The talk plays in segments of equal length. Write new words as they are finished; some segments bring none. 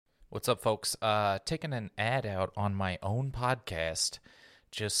What's up, folks? Taking an ad out on my own podcast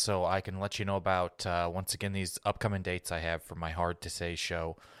just so I can let you know about, once again, these upcoming dates I have for my Hard to Say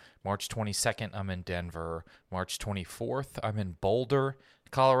show. March 22nd, I'm in Denver. March 24th, I'm in Boulder,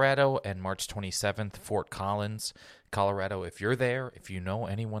 Colorado. And March 27th, Fort Collins, Colorado. If you're there, if you know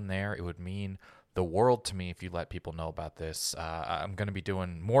anyone there, it would mean the world to me if you let people know about this. I'm going to be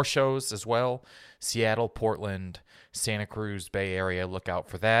doing more shows as well. Seattle, Portland, Santa Cruz, Bay Area. Look out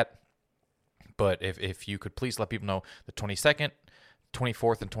for that. But if you could please let people know, the 22nd,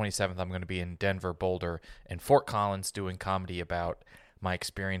 24th, and 27th, I'm going to be in Denver, Boulder, and Fort Collins doing comedy about my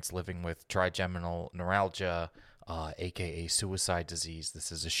experience living with trigeminal neuralgia, a.k.a. suicide disease.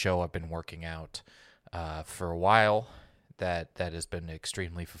 This is a show I've been working out for a while that has been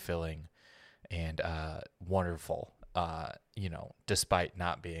extremely fulfilling and wonderful, despite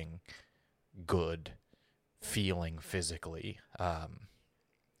not being good feeling physically.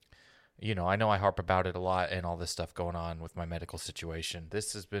 I know I harp about it a lot and all this stuff going on with my medical situation.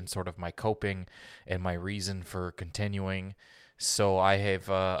 This has been sort of my coping and my reason for continuing. So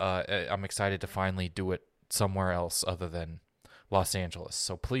I'm excited to finally do it somewhere else other than Los Angeles.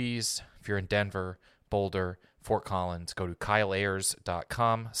 So please, if you're in Denver, Boulder, Fort Collins, go to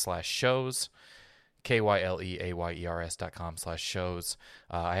kyleayers.com/shows. KYLEAYERS.com/shows.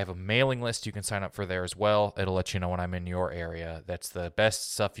 I have a mailing list you can sign up for there as well. It'll let you know when I'm in your area. That's the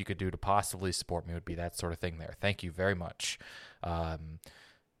best stuff you could do to possibly support me, would be that sort of thing there. Thank you very much. I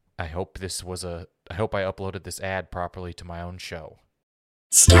hope I uploaded this ad properly to my own show.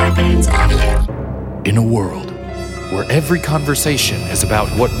 In a world where every conversation is about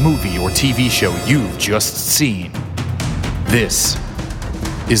what movie or TV show you've just seen, this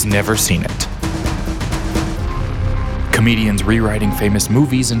is Never Seen It. Comedians rewriting famous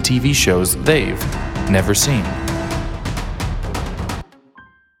movies and TV shows they've never seen.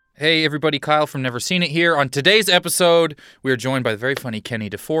 Hey everybody, Kyle from Never Seen It here. On today's episode, we are joined by the very funny Kenny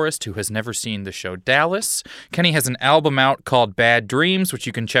DeForest, who has never seen the show Dallas. Kenny has an album out called Bad Dreams, which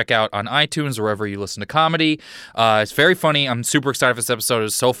you can check out on iTunes or wherever you listen to comedy. It's very funny. I'm super excited for this episode. It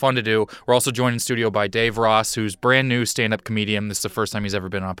was so fun to do. We're also joined in studio by Dave Ross, who's brand new stand-up comedian. This is the first time he's ever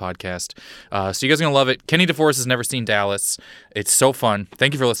been on a podcast. So you guys are going to love it. Kenny DeForest has never seen Dallas. It's so fun.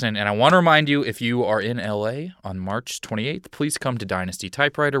 Thank you for listening. And I want to remind you, if you are in LA on March 28th, please come to Dynasty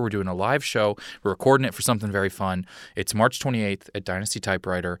Typewriter. We're doing a live show. We're recording it for something very fun. It's March 28th at Dynasty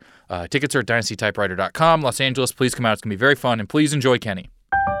Typewriter. Tickets are at dynastytypewriter.com. Los Angeles, please come out. It's going to be very fun. And please enjoy Kenny.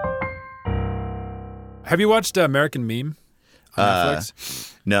 Have you watched American Meme on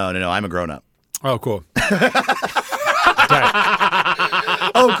Netflix? No. I'm a grown-up. Oh, cool.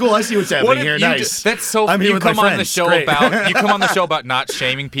 Oh, cool. I see what's happening here. Nice. That's so I'm here you with come my on the friends. show Great. about not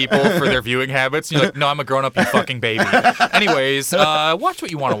shaming people for their viewing habits. And you're like, no, I'm a grown-up, you fucking baby. Anyways, watch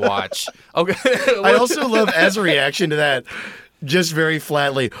what you want to watch. Okay. I also love, as a reaction to that, just very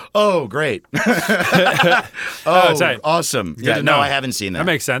flatly, oh, great. Sorry. Awesome. Yeah, No, no. I haven't seen that. That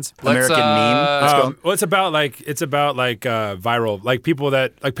makes sense. American Meme. Let's go. Well, it's about viral, like people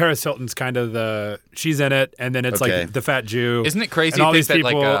that, like Paris Hilton's kind of she's in it, and then it's Okay. like the fat Jew. Isn't it crazy and all to think these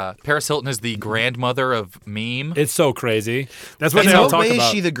that people, Paris Hilton is the grandmother of meme? It's so crazy. That's what In they all what talk way about. is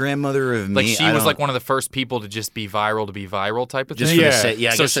she the grandmother of me? Like she was like one of the first people to just be viral type of Just thing. for the Yeah. sake.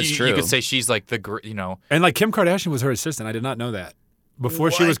 Yeah, I So guess that's true. you could say she's like And like Kim Kardashian was her assistant. I did not know that. Before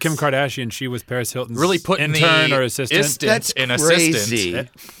she was Kim Kardashian, she was Paris Hilton's really putting intern the or assistant. That's in crazy. assistant.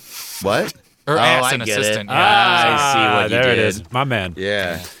 What? Or ass and I get assistant. it. Yeah. I see what you there did. it is. My man.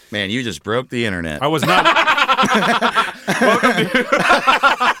 Yeah. Man, you just broke the internet. I was not.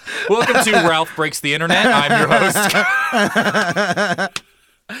 Welcome to Ralph Breaks the Internet. I'm your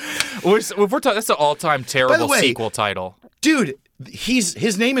host. That's an all-time terrible way, sequel title. Dude,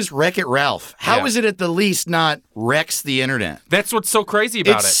 his name is Wreck-It Ralph. How Yeah. is it at the least not Wrecks the Internet? That's what's so crazy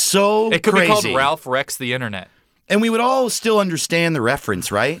about It's it. so It could crazy. be called Ralph Wrecks the Internet. And we would all still understand the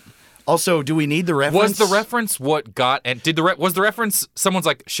reference, right? Also, do we need the reference? Was the reference what got and was the reference someone's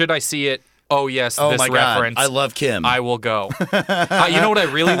like, should I see it? Oh yes, Oh this my reference. God. I love Kim. I will go. You know what I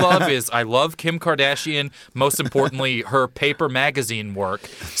really love is I love Kim Kardashian. Most importantly, her paper magazine work.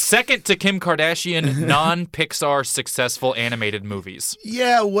 Second to Kim Kardashian, non-Pixar successful animated movies.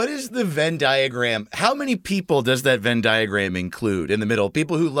 Yeah, what is the Venn diagram? How many people does that Venn diagram include in the middle?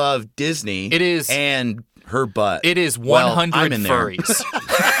 People who love Disney. It is- and her butt. It is Well, 100 I'm in there. furries.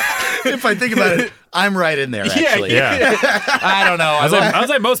 If I think about it, I'm right in there, actually. Yeah. I don't know. I was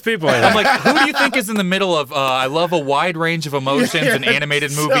like most people. I'm like, who do you think is in the middle of I love a wide range of emotions and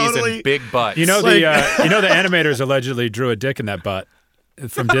animated movies totally. and big butts? You know the animators allegedly drew a dick in that butt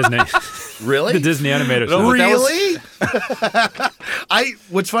from Disney. Really? The Disney animators. No, that was- Really?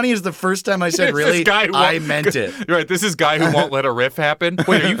 What's funny is the first time I said It's this really, guy who I won't- meant it. Right, this is guy who won't let a riff happen.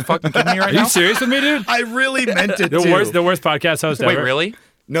 Wait, are you fucking kidding me right Are now? you serious with me, dude? I really meant it The too. worst podcast host Wait, ever. really?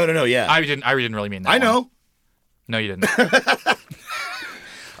 No, yeah. I didn't really mean that. I one. know. No, you didn't.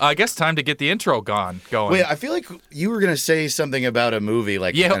 I guess time to get the intro going. Wait, I feel like you were going to say something about a movie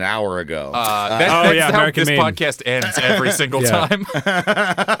like Yeah. an hour ago. That's Oh, how yeah, American this Meme. podcast ends every single Yeah. time.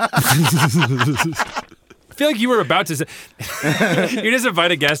 I feel like you were about to say. You just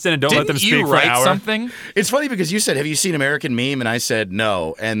invite a guest in and don't let them Didn't speak you for an write hour. something? It's funny because you said, have you seen American Meme? And I said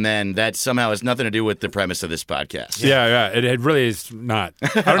no. And then that somehow has nothing to do with the premise of this podcast. Yeah. It really is not.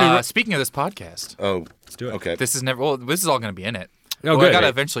 I don't even. Speaking of this podcast, Oh, let's do it. Okay. this is never. Well, this is all going to be in it. Oh, I good. got to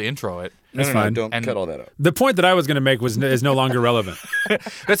eventually intro it. No, fine. don't And- cut all that out. The point that I was going to make is no longer relevant.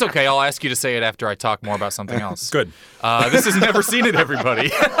 That's okay. I'll ask you to say it after I talk more about something else. Good. This is Never Seen It,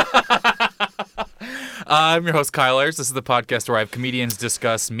 everybody. I'm your host, Kyle Ayers. This is the podcast where I have comedians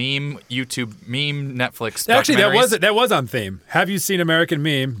discuss meme, YouTube, meme, Netflix. Actually, documentaries. that was on theme. Have you seen American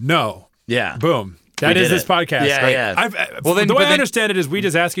Meme? No. Yeah. Boom. That We is did this it. podcast. Yeah, right? yeah. Well, then- the but way I then- understand it is we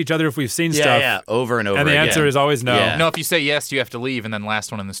just ask each other if we've seen Yeah, stuff. yeah. Over and over And the again. answer is always no. Yeah. No, if you say yes, you have to leave, and then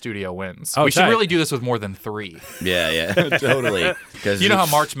last one in the studio wins. Oh, we should tight. really do this with more than 3. Yeah, totally. 'Cause You know how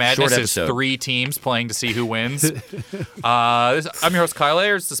it's March Madness short is episode. 3 teams playing to see who wins? I'm your host, Kyle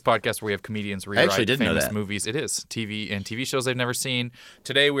Ayers. This podcast where we have comedians rewrite actually didn't know famous that. movies. It is TV shows they've never seen.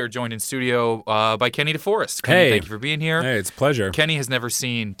 Today we are joined in studio by Kenny DeForest. Kenny, Hey. thank you for being here. Hey, it's a pleasure. Kenny has never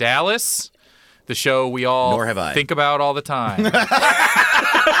seen Dallas, the show we all Nor have I. think about all the time.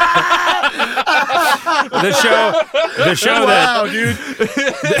 The show that. Wow, dude.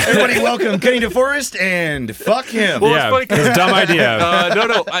 Everybody welcome Kenny DeForest and fuck him. Well, Yeah, it's funny 'cause- it's a dumb idea.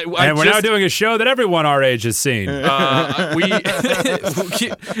 No. And we're now doing a show that everyone our age has seen.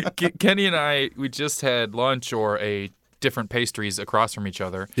 Kenny and we just had lunch or a different pastries across from each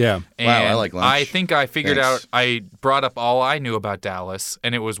other. Yeah. And Wow, I like lunch. I think I figured Thanks. out, I brought up all I knew about Dallas,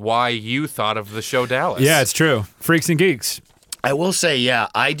 and it was why you thought of the show Dallas. Yeah, it's true. Freaks and Geeks. I will say, yeah,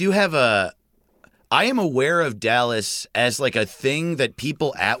 I am aware of Dallas as like a thing that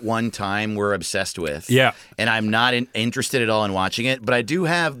people at one time were obsessed with. Yeah. And I'm not interested at all in watching it, but I do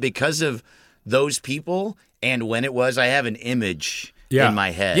have, because of those people and when it was, I have an image in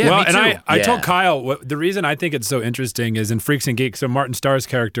my head. Yeah, well, me and too. I Yeah. told Kyle the reason I think it's so interesting is in Freaks and Geeks. So Martin Starr's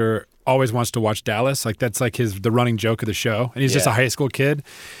character always wants to watch Dallas. Like that's like the running joke of the show, and he's just a Yeah. high school kid.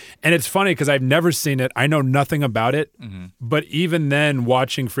 And it's funny because I've never seen it. I know nothing about it, but even then,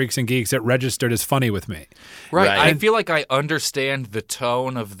 watching Freaks and Geeks, it registered as funny with me. Right. Right. I feel like I understand the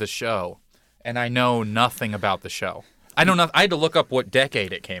tone of the show, and I know nothing about the show. I know nothing. I had to look up what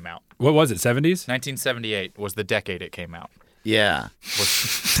decade it came out. What was it? 70s? 1978 was the decade it came out. Yeah.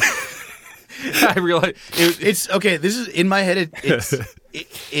 I realized It's okay. This is in my head.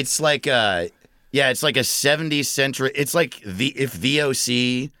 It's like it's like a 70s centric. It's like if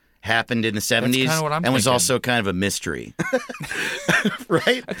VOC happened in the 70s kinda what I'm and was thinking. also kind of a mystery,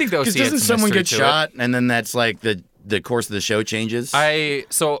 right? I think the OC Because had doesn't some someone mystery get to it. shot and then that's like the course of the show changes?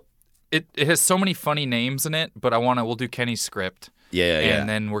 It has so many funny names in it, but we'll do Kenny's script. Yeah. And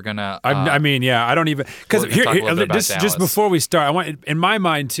then we're gonna. I mean, yeah, I don't even because we're gonna talk a little bit about just Dallas. before we start, I want in my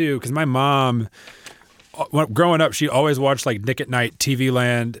mind too because my mom, growing up, she always watched like Nick at Night, TV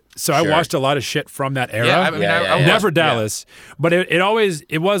Land, so I Sure. watched a lot of shit from that era. Yeah, I mean, I watched- Never yeah. Dallas, but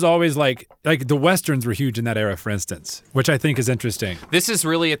it was always like the westerns were huge in that era, for instance, which I think is interesting. This is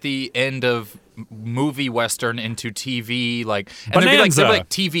really at the end of movie western into TV, and there'd be Bonanza. like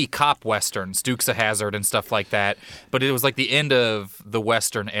TV cop westerns, Dukes of Hazzard and stuff like that. But it was like the end of the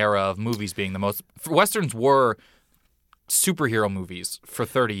western era of movies being the most. Westerns were superhero movies for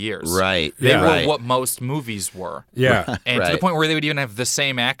 30 years. Right. They Yeah. were Right. what most movies were. Yeah. And to the Right. point where they would even have the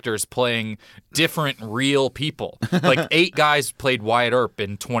same actors playing different real people. Like 8 guys played Wyatt Earp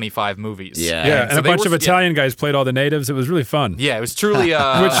in 25 movies. Yeah. Yeah, and so a they bunch were- of Italian guys played all the natives. It was really fun. Yeah, it was truly.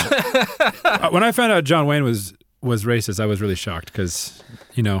 When I found out John Wayne was racist, I was really shocked because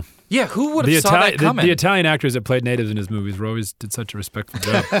Yeah, who would the have saw that coming? the Italian actors that played natives in his movies always did such a respectful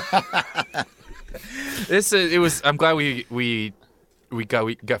job. I'm glad we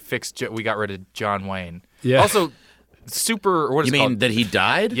got fixed. We got rid of John Wayne. Yeah. Also, what is You it mean called? that he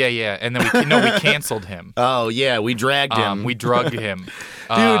died? Yeah, and then we canceled him. Oh yeah, we dragged him. We drugged him. Dude,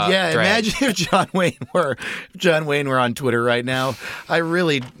 yeah. dragged. Imagine if John Wayne were on Twitter right now. I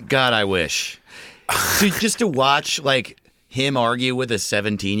wish. Just to watch like him argue with a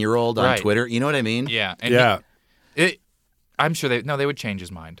 17-year-old on Right. Twitter. You know what I mean? Yeah, and Yeah. I'm sure they would change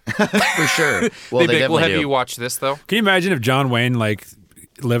his mind. For sure. Well, They'd be like, they we'll definitely have do. you watch this though. Can you imagine if John Wayne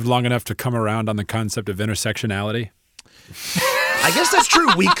lived long enough to come around on the concept of intersectionality? I guess that's true.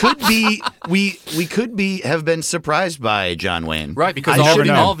 We could be have been surprised by John Wayne. Right, because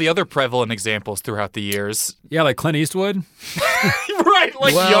all the other prevalent examples throughout the years. Yeah, like Clint Eastwood. Right,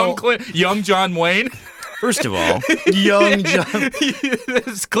 like young John Wayne. First of all, young John.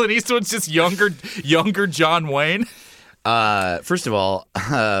 Clint Eastwood's just younger John Wayne. First of all,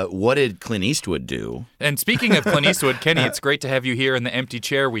 what did Clint Eastwood do? And speaking of Clint Eastwood, Kenny, it's great to have you here in the empty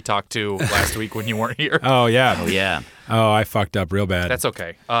chair we talked to last week when you weren't here. Oh, yeah. Oh, yeah. Oh, I fucked up real bad. That's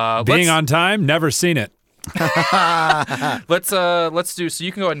okay. Being on time, never seen it. Let's do, so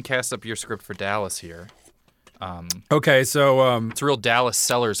you can go ahead and cast up your script for Dallas here. Okay, so It's a real Dallas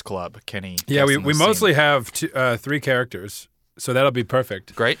Sellers Club, Kenny. yeah, we casting this mostly scene. have 3 characters, so that'll be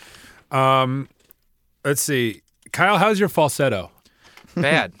perfect. Great. Let's see. Kyle, how's your falsetto?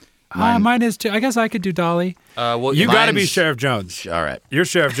 Bad. Mine is too. I guess I could do Dolly. Well, You got to be mine's- Sheriff Jones. All right. You're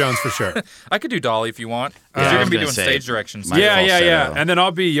Sheriff Jones for sure. I could do Dolly if you want. 'Cause Yeah, you're I going was to be gonna doing say, stage directions. my- yeah. falsetto. And then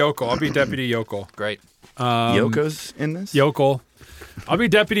I'll be Yokel. I'll be Deputy Yokel. Great. Yoko's in this? Yokel. I'll be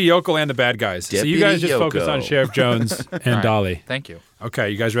Deputy Yokel and the bad guys. so you guys Deputy just focus Yoko. on Sheriff Jones and All right. Dolly. Thank you. Okay,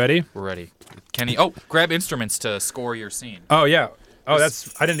 you guys ready? We're ready. Kenny, grab instruments to score your scene. Oh yeah. Oh,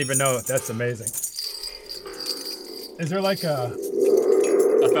 I didn't even know. That's amazing. Is there like a?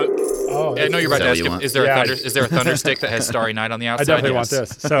 Oh, I know you're about to that what ask you him, want? is there Yeah. is there a thunder stick that has Starry Night on the I outside? definitely want Yes.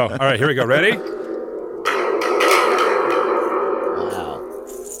 this. So, all right, here we go. Ready? Wow.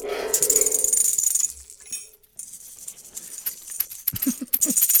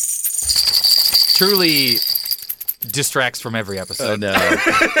 Truly distracts from every episode. No.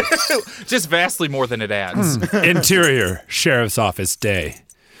 Just vastly more than it adds. Interior Sheriff's Office day.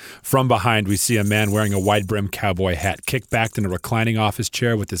 From behind, we see a man wearing a wide-brimmed cowboy hat kick back in a reclining office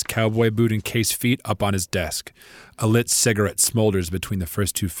chair with his cowboy boot and case feet up on his desk. A lit cigarette smolders between the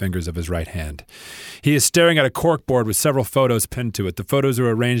first 2 fingers of his right hand. He is staring at a corkboard with several photos pinned to it. The photos are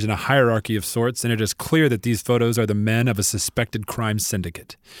arranged in a hierarchy of sorts, and it is clear that these photos are the men of a suspected crime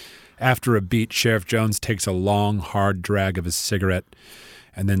syndicate. After a beat, Sheriff Jones takes a long, hard drag of his cigarette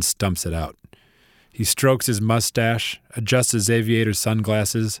and then stumps it out. He strokes his mustache, adjusts his aviator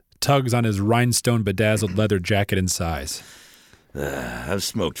sunglasses, tugs on his rhinestone-bedazzled leather jacket and sighs. I've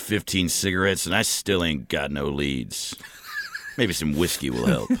smoked 15 cigarettes and I still ain't got no leads. Maybe some whiskey will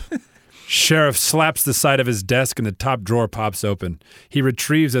help. Sheriff slaps the side of his desk and the top drawer pops open. He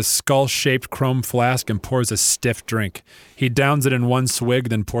retrieves a skull-shaped chrome flask and pours a stiff drink. He downs it in one swig,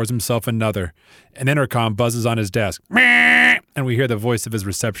 then pours himself another. An intercom buzzes on his desk. And we hear the voice of his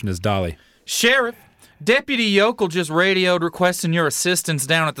receptionist, Dolly. Sheriff, Deputy Yokel just radioed requesting your assistance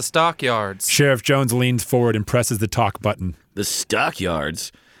down at the stockyards. Sheriff Jones leans forward and presses the talk button. The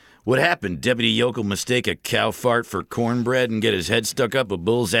stockyards? What happened? Deputy Yokel mistake a cow fart for cornbread and get his head stuck up a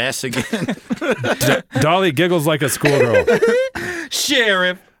bull's ass again? Dolly giggles like a schoolgirl.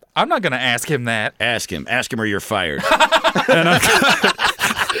 Sheriff, I'm not going to ask him that. Ask him or you're fired.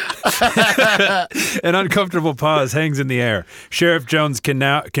 An uncomfortable pause hangs in the air. Sheriff Jones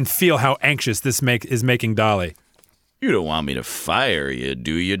can feel how anxious this is making Dolly. You don't want me to fire you,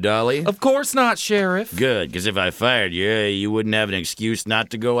 do you, Dolly? Of course not, Sheriff. Good, because if I fired you, you wouldn't have an excuse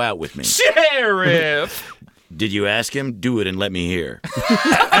not to go out with me. Sheriff! Did you ask him? Do it and let me hear.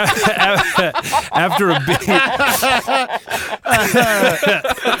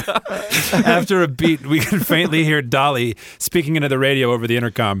 After a beat, we can faintly hear Dolly speaking into the radio over the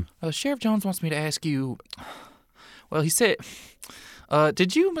intercom. Sheriff Jones wants me to ask you, well, he said,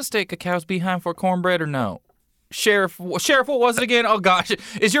 did you mistake a cow's behind for cornbread or no? Sheriff, what was it again? Oh, gosh.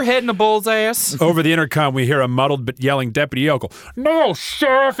 Is your head in a bull's ass? Over the intercom, we hear a muddled but yelling Deputy Yokel. No,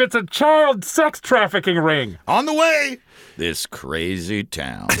 Sheriff, it's a child sex trafficking ring. On the way! This crazy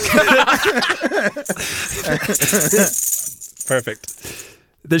town. Perfect.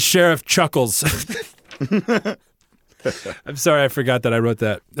 The sheriff chuckles. I'm sorry, I forgot that I wrote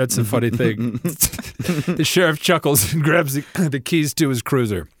that. That's a funny thing. The sheriff chuckles and grabs the keys to his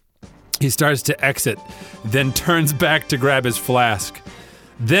cruiser. He starts to exit, then turns back to grab his flask.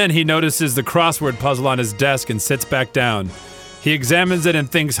 Then he notices the crossword puzzle on his desk and sits back down. He examines it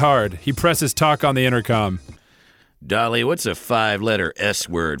and thinks hard. He presses talk on the intercom. Dolly, what's a 5-letter S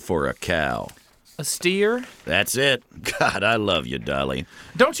word for a cow? A steer? That's it. God, I love you, Dolly.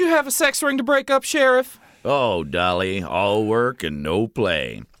 Don't you have a sex ring to break up, Sheriff? Oh, Dolly, all work and no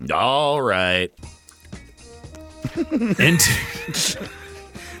play. All right.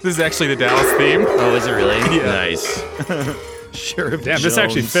 This is actually the Dallas theme. Oh, is it really? Yeah. Nice. Sheriff Damn, this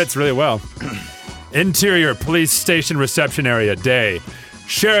actually Jones. fits really well. Interior police station reception area, day.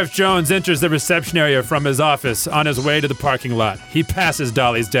 Sheriff Jones enters the reception area from his office on his way to the parking lot. He passes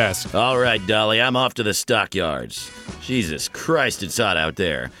Dolly's desk. All right, Dolly, I'm off to the stockyards. Jesus Christ, it's hot out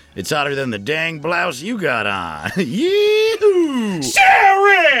there. It's hotter than the dang blouse you got on. Yee-hoo!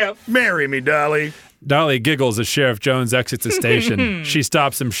 Sheriff! Marry me, Dolly. Dolly giggles as Sheriff Jones exits the station. She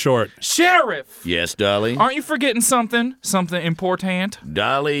stops him short. Sheriff! Yes, Dolly? Aren't you forgetting something? Something important?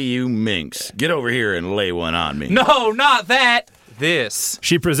 Dolly, you minx. Get over here and lay one on me. No, not that. This.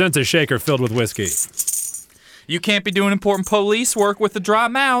 She presents a shaker filled with whiskey. You can't be doing important police work with a dry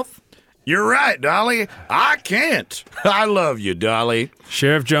mouth. You're right, Dolly. I can't. I love you, Dolly.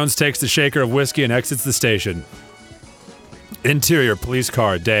 Sheriff Jones takes the shaker of whiskey and exits the station. Interior police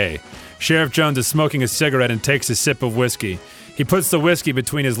car, day. Sheriff Jones is smoking a cigarette and takes a sip of whiskey. He puts the whiskey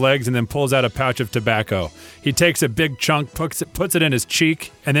between his legs and then pulls out a pouch of tobacco. He takes a big chunk, puts it in his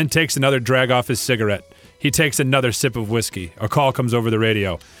cheek, and then takes another drag off his cigarette. He takes another sip of whiskey. A call comes over the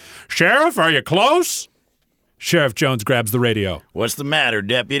radio. Sheriff, are you close? Sheriff Jones grabs the radio. What's the matter,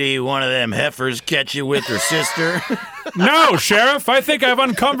 deputy? One of them heifers catch you with her sister? No, Sheriff, I think I've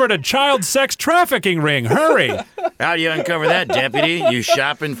uncovered a child sex trafficking ring. Hurry. How do you uncover that, deputy? You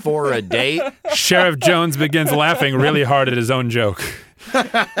shopping for a date? Sheriff Jones begins laughing really hard at his own joke.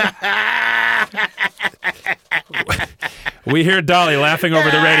 We hear Dolly laughing over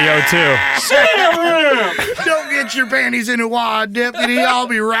the radio, too. Sheriff! Don't get your panties in a wad, deputy. I'll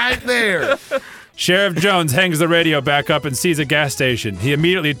be right there. Sheriff Jones hangs the radio back up and sees a gas station. He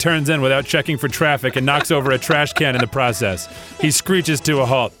immediately turns in without checking for traffic and knocks over a trash can in the process. He screeches to a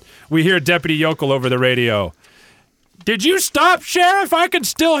halt. We hear Deputy Yokel over the radio. Did you stop, Sheriff? I can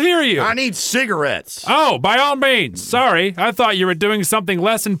still hear you. I need cigarettes. Oh, by all means. Sorry, I thought you were doing something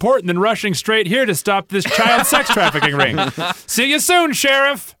less important than rushing straight here to stop this child sex trafficking ring. See you soon,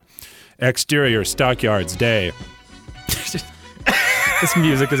 Sheriff. Exterior Stockyards, day. This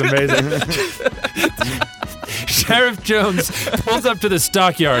music is amazing. Sheriff Jones pulls up to the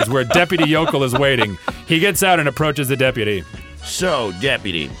stockyards where Deputy Yokel is waiting. He gets out and approaches the deputy. So,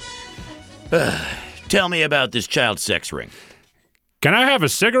 deputy, tell me about this child sex ring. Can I have a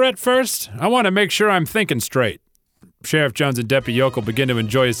cigarette first? I want to make sure I'm thinking straight. Sheriff Jones and Deputy Yokel begin to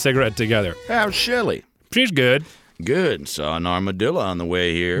enjoy a cigarette together. How's Shelley? She's good. Good. Saw an armadillo on the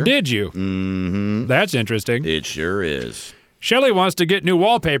way here. Did you? Mm-hmm. That's interesting. It sure is. Shelley wants to get new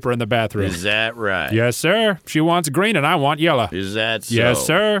wallpaper in the bathroom. Is that right? Yes, sir. She wants green and I want yellow. Is that so? Yes,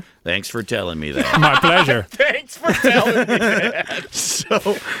 sir. Thanks for telling me that. My pleasure. Thanks for telling me that.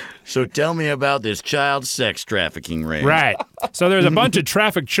 So tell me about this child sex trafficking ring. Right. So there's a bunch of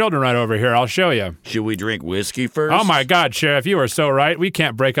trafficked children right over here. I'll show you. Should we drink whiskey first? Oh, my God, Sheriff, you are so right. We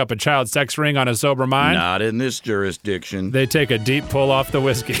can't break up a child sex ring on a sober mind. Not in this jurisdiction. They take a deep pull off the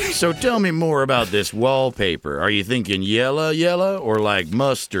whiskey. So tell me more about this wallpaper. Are you thinking yellow, or like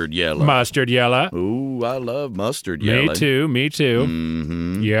mustard yellow? Mustard yellow. Ooh, I love mustard yellow. Me too.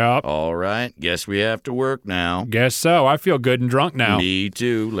 Mm-hmm. Yep. All right. Guess we have to work now. Guess so. I feel good and drunk now. Me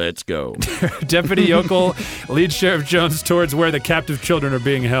too. Let's go. Deputy Yokel leads Sheriff Jones towards where the captive children are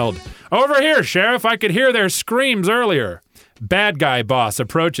being held. Over here, Sheriff. I could hear their screams earlier. Bad guy boss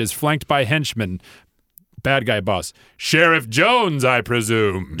approaches, flanked by henchmen. Bad guy boss. Sheriff Jones, I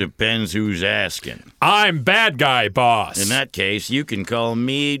presume. Depends who's asking. I'm bad guy boss. In that case, you can call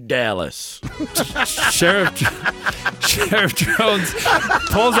me Dallas. Sheriff Jones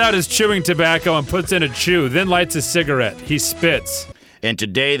pulls out his chewing tobacco and puts in a chew, then lights a cigarette. He spits. And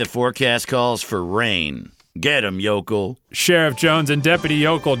today the forecast calls for rain. Get 'em, Yokel. Sheriff Jones and Deputy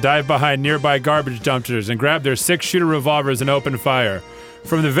Yokel dive behind nearby garbage dumpsters and grab their 6-shooter revolvers and open fire.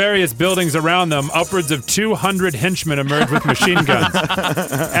 From the various buildings around them, upwards of 200 henchmen emerge with machine guns.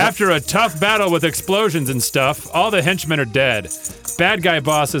 After a tough battle with explosions and stuff, all the henchmen are dead. Bad guy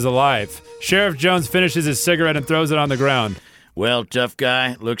boss is alive. Sheriff Jones finishes his cigarette and throws it on the ground. Well, tough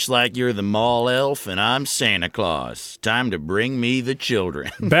guy, looks like you're the mall elf and I'm Santa Claus. Time to bring me the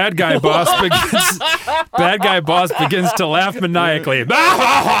children. Bad guy boss begins to laugh maniacally.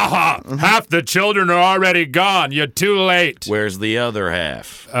 Half the children are already gone. You're too late. Where's the other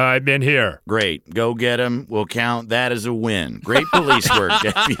half? I've been here. Great. Go get him. We'll count that as a win. Great police work,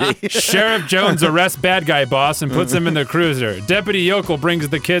 deputy. Sheriff Jones arrests bad guy boss and puts him in the cruiser. Deputy Yokel brings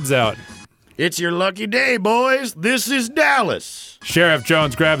the kids out. It's your lucky day, boys. This is Dallas. Sheriff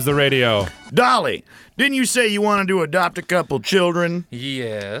Jones grabs the radio. Dolly, didn't you say you wanted to adopt a couple children?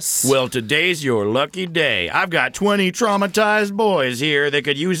 Yes. Well, today's your lucky day. I've got 20 traumatized boys here that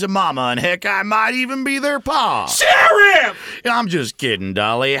could use a mama, and heck, I might even be their pa. Sheriff! I'm just kidding,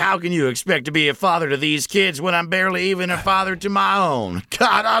 Dolly. How can you expect to be a father to these kids when I'm barely even a father to my own?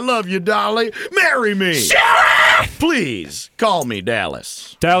 God, I love you, Dolly. Marry me. Sheriff! Please, call me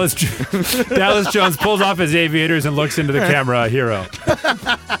Dallas. Dallas Jones pulls off his aviators and looks into the camera, a hero.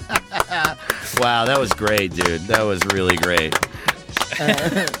 Wow, that was great, dude. That was really great.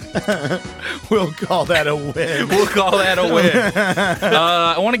 We'll call that a win. We'll call that a win.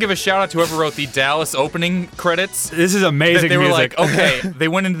 I want to give a shout out to whoever wrote the Dallas opening credits. This is amazing They were music. like, okay, they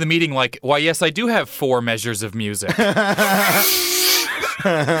went into the meeting like, why, yes, I do have 4 measures of music.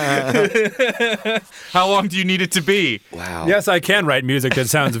 How long do you need it to be? Wow. Yes, I can write music that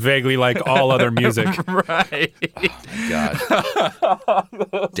sounds vaguely like all other music. Right. God.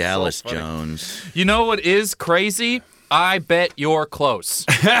 Dallas Jones. You know what is crazy? I bet you're close.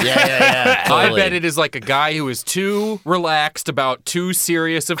 Yeah. Totally. I bet it is like a guy who is too relaxed about too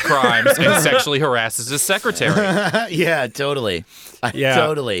serious of crimes and sexually harasses his secretary. Yeah, totally. Yeah.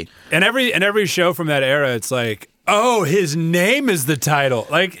 Totally. And every show from that era, it's like, oh, his name is the title.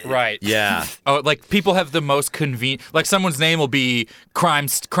 Like, Right. Yeah. Oh, like people have the most convenient. Like someone's name will be crime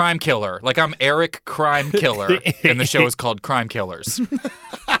killer. Like I'm Eric Crime Killer, and the show is called Crime Killers.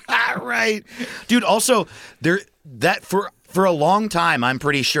 Right. Dude, also for a long time, I'm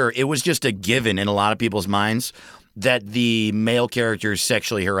pretty sure it was just a given in a lot of people's minds that the male characters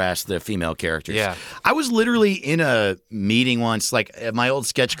sexually harassed the female characters. Yeah. I was literally in a meeting once, like at my old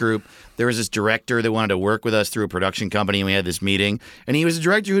sketch group, there was this director that wanted to work with us through a production company, and we had this meeting, and he was a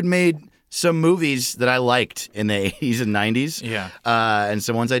director who'd made some movies that I liked in the 80s and 90s. Yeah. And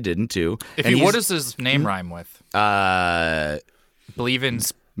some ones I didn't too. What does his name rhyme with? Believe in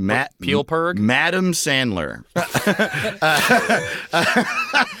Peelberg? Madam Sandler.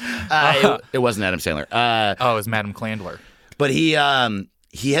 It wasn't Adam Sandler. It was Madam Clandler. But he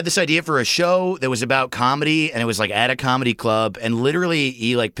had this idea for a show that was about comedy, and it was like at a comedy club, and literally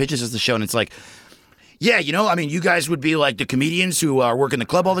he like pitches us the show, and it's like, yeah, you guys would be like the comedians who are working the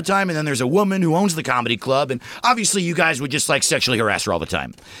club all the time, and then there's a woman who owns the comedy club, and obviously you guys would just like sexually harass her all the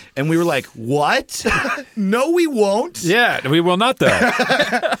time. And we were like, what? No, we won't. yeah, we will not though.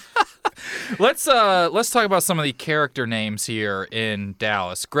 Let's talk about some of the character names here in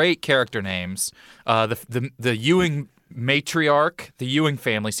Dallas. Great character names. The Ewing matriarch, the Ewing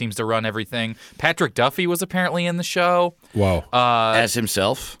family seems to run everything. Patrick Duffy was apparently in the show. Whoa. As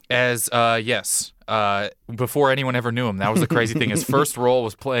himself? Yes. Before anyone ever knew him. That was the crazy thing. His first role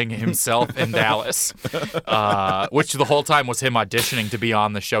was playing himself in Dallas, which the whole time was him auditioning to be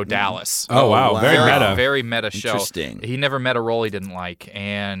on the show Dallas. Oh, wow. Very meta. Very meta show. Interesting. He never met a role he didn't like.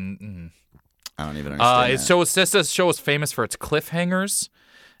 And I don't even understand this show was famous for its cliffhangers.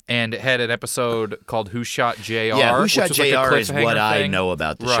 And it had an episode called Who Shot JR? Yeah, Who Shot JR is what I thing. know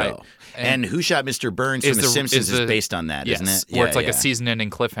about the Right. show. And Who Shot Mr. Burns from The Simpsons is based on that, yes, isn't it? Where it's like a season-ending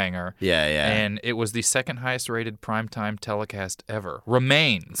cliffhanger. Yeah. And it was the second highest-rated primetime telecast ever.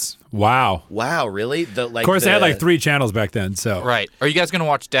 Remains. Wow. Wow, really? Of course, they had like 3 channels back then, so. Right. Are you guys going to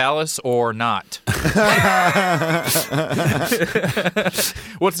watch Dallas or not?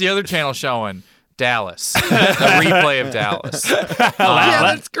 What's the other channel showing? Dallas. A replay of Dallas. Yeah,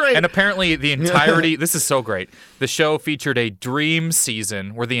 that's great. And apparently the entirety, this is so great. The show featured a dream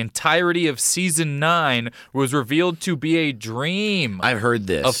season where the entirety of season 9 was revealed to be a dream I've heard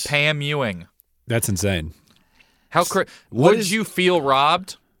this. of Pam Ewing. That's insane. Would you feel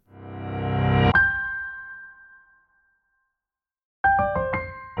robbed?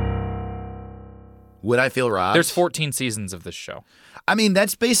 Would I feel robbed? There's 14 seasons of this show. I mean,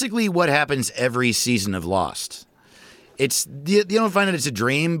 that's basically what happens every season of Lost. It's you don't find that it's a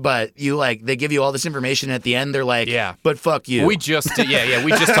dream, but they give you all this information and at the end. They're like, yeah, but fuck you. We just did,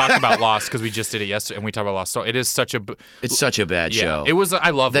 we just talked about Lost because we just did it yesterday, and we talked about Lost. So it is such a it's such a bad show. It was.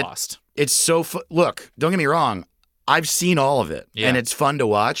 I love Lost. It's so look. Don't get me wrong. I've seen all of it, yeah. and it's fun to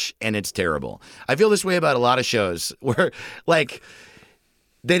watch, and it's terrible. I feel this way about a lot of shows where like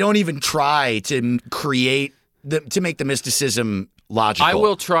they don't even try to to make the mysticism logical. I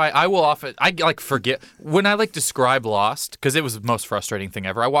will try. I will often. I forget when I describe Lost because it was the most frustrating thing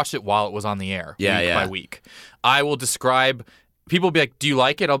ever. I watched it while it was on the air, week by week. I will describe people will be like, "Do you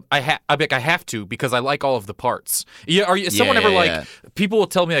like it?" I'll be like, "I have to because I like all of the parts." Yeah, someone ever like people will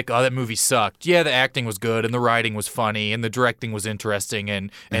tell me like, "Oh, that movie sucked." Yeah, the acting was good and the writing was funny and the directing was interesting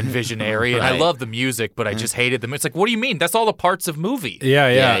and visionary and I love the music, but I just hated them. It's like, what do you mean? That's all the parts of movie.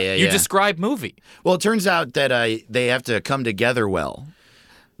 Yeah. You describe movie. Well, it turns out that they have to come together well,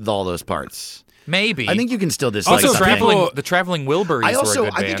 all those parts. Maybe. I think you can still dislike Also, something. the Traveling Wilburys were a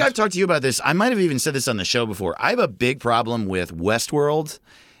good I think band. I've talked to you about this. I might have even said this on the show before. I have a big problem with Westworld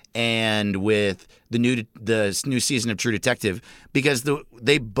and with the new season of True Detective because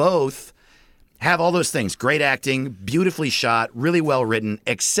they both have all those things. Great acting, beautifully shot, really well written,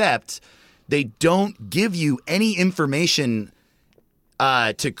 except they don't give you any information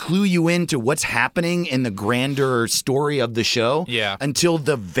to clue you into what's happening in the grander story of the show until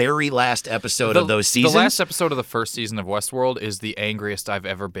the very last episode of those seasons. The last episode of the first season of Westworld is the angriest I've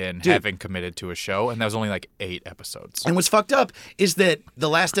ever been having committed to a show, and that was only like 8 episodes. And what's fucked up is that the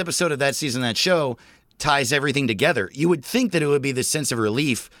last episode of that season of that show ties everything together. You would think that it would be this sense of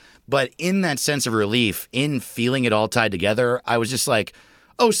relief, but in that sense of relief, in feeling it all tied together, I was just like,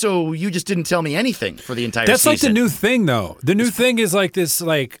 oh, so you just didn't tell me anything for the entire That's season. like the new thing, though. The new thing is like this,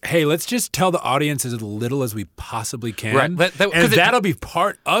 like, hey, let's just tell the audience as little as we possibly can. Right. And that'll be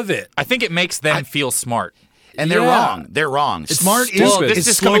part of it. I think it makes them feel smart. And they're wrong. They're wrong. Smart is Well, this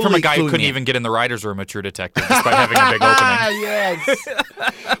is coming from a guy who couldn't slowly even get in the writer's room at True Detective despite having a big opening. Yes.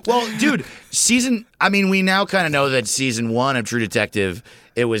 Well, dude, we now kind of know that season 1 of True Detective,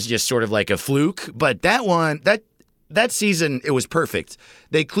 it was just sort of like a fluke, but that season, it was perfect.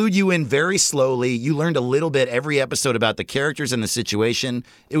 They clued you in very slowly. You learned a little bit every episode about the characters and the situation.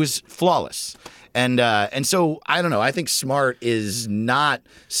 It was flawless. And so, I don't know. I think Smart is not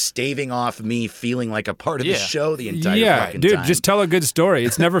staving off me feeling like a part of the show the entire fucking time. Just tell a good story.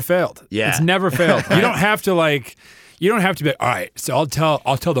 It's never failed. It's never failed. You don't have to be like, all right, so I'll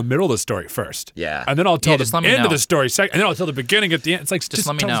tell the middle of the story first. Yeah. And then I'll tell the end of the story second. And then I'll tell the beginning at the end. It's like, just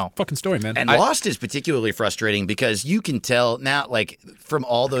let me tell know. the fucking story, man. And Lost is particularly frustrating because you can tell now, like, from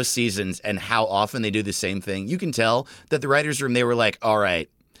all those seasons and how often they do the same thing, you can tell that the writer's room, they were like, all right,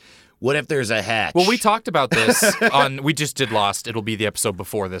 what if there's a hatch? Well, we talked about this we just did Lost. It'll be the episode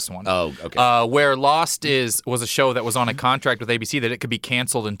before this one. Oh, okay. Where Lost was a show that was on a contract with ABC that it could be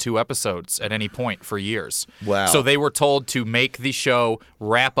canceled in 2 episodes at any point for years. Wow. So they were told to make the show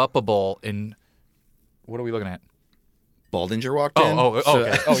wrap-upable in... What are we looking at? Baldinger walked in. Okay.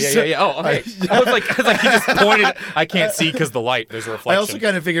 Oh, yeah. Oh, okay. I was like, he just pointed. I can't see because the light. There's a reflection. I also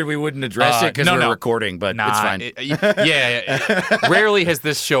kind of figured we wouldn't address it because we're recording, but it's fine. Rarely has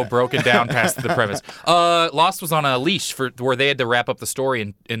this show broken down past the premise. Lost was on a leash where they had to wrap up the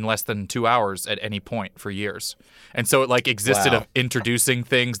story in less than 2 hours at any point for years. And so it like existed of introducing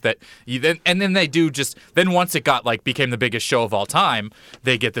things that then they do then once it got like became the biggest show of all time,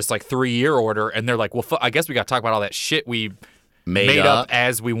 they get this like 3-year order and they're like, well, I guess we got to talk about all that shit we made up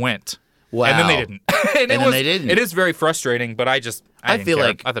as we went. Wow. And then they didn't. and they didn't. It is very frustrating, but I didn't feel care.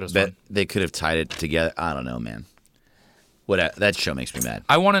 like I thought it was fun. they could have tied it together. I don't know, man. That show makes me mad.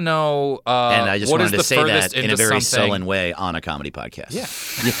 I want to know and I just what wanted is to say that in a very sullen way on a comedy podcast. Yeah.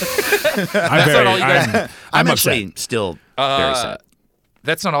 I'm actually upset. still very sad.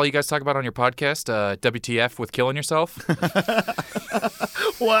 That's not all you guys talk about on your podcast, WTF with killing yourself?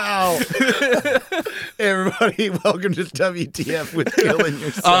 Wow. Everybody, welcome to WTF with killing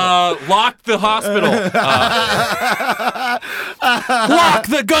yourself. Lock the hospital. Lock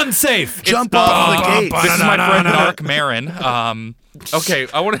the gun safe. Jump off the gate. This is my friend Mark Marin. Okay,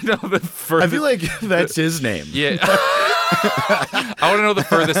 I want to know the furthest. I feel like that's his name. Yeah. I want to know the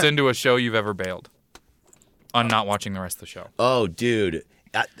furthest into a show you've ever bailed on not watching the rest of the show. Oh, dude.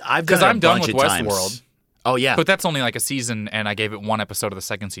 I've Because done I'm a done bunch with of times. Westworld. Oh, yeah. But that's only like a season, and I gave it 1 episode of the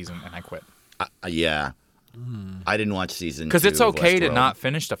second season, and I quit. Yeah. I didn't watch season 2 Because it's okay to Westworld. not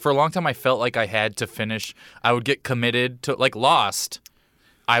finish stuff. For a long time, I felt like I had to finish. I would get committed to, like Lost.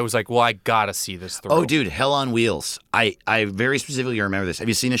 I was like, well, I gotta see this through. Oh, dude, Hell on Wheels. I very specifically remember this. Have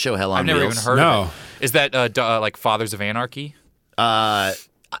you seen the show Hell on I've never Wheels? even heard of it. Is that like Fathers of Anarchy?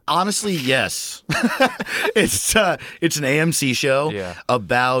 Honestly, yes. It's an AMC show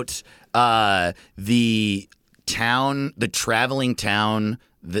about the traveling town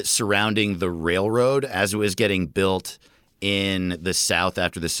that's surrounding the railroad as it was getting built in the South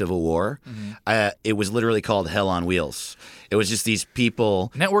after the Civil War. Mm-hmm. It was literally called Hell on Wheels. It was just these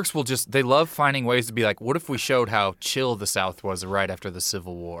people. Networks they love finding ways to be like, what if we showed how chill the South was right after the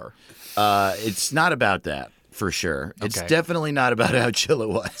Civil War? It's not about that. For sure. Okay. It's definitely not about how chill it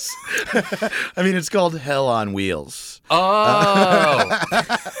was. I mean, it's called Hell on Wheels. Oh.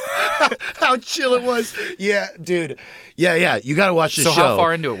 How how chill it was. Yeah, dude. Yeah. You got to watch this show. So how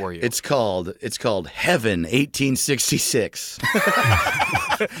far into it were you? It's called Heaven 1866.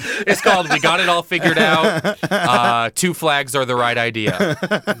 It's called We Got It All Figured Out. Two flags are the right idea.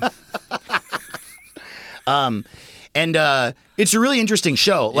 And it's a really interesting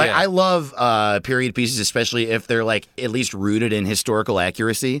show. Like, Yeah. I love period pieces, especially if they're like at least rooted in historical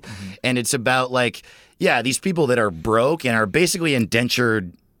accuracy. Mm-hmm. And it's about like, these people that are broke and are basically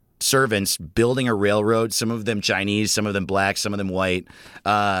indentured servants building a railroad. Some of them Chinese, some of them black, some of them white.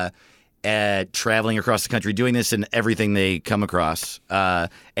 Traveling across the country, doing this in everything they come across.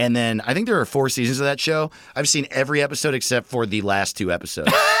 And then I think there are 4 seasons of that show. I've seen every episode except for the last 2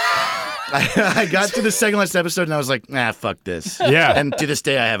 episodes. I got to the second last episode and I was like, fuck this. Yeah. And to this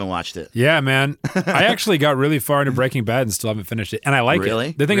day, I haven't watched it. Yeah, man. I actually got really far into Breaking Bad and still haven't finished it. And I like Really?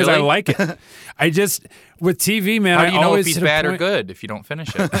 it. The thing is, I Really? like it. I just, with TV, man, How I do you know always if he's hit a bad or point- good if you don't finish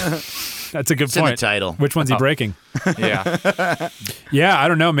it? That's a good It's in point. the title. Which one's he breaking? Yeah. Yeah, I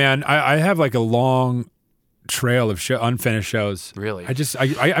don't know, man. I have like a long trail of unfinished shows. Really?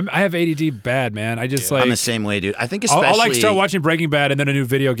 I have ADD bad, man. I just I'm the like same way, dude. I think especially... I'll like start watching Breaking Bad and then a new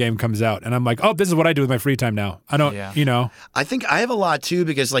video game comes out and I'm like, oh, this is what I do with my free time now. I don't, Yeah. you know. I think I have a lot too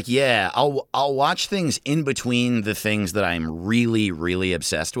because, like, I'll watch things in between the things that I'm really, really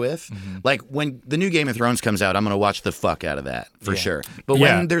obsessed with. Mm-hmm. Like when the new Game of Thrones comes out, I'm going to watch the fuck out of that for sure. But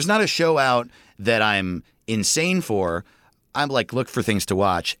Yeah. when there's not a show out that I'm insane for, I'm like, look for things to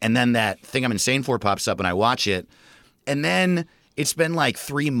watch, and then that thing I'm insane for pops up and I watch it, and then it's been like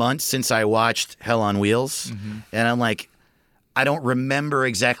 3 months since I watched Hell on Wheels, and I'm like, I don't remember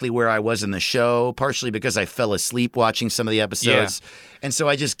exactly where I was in the show, partially because I fell asleep watching some of the episodes, and so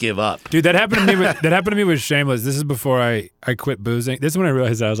I just give up. Dude, that happened to me with Shameless. This is before I quit boozing. This is when I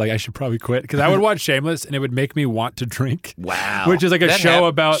realized I was like, I should probably quit because I would watch Shameless and it would make me want to drink. Wow. Which is like a That show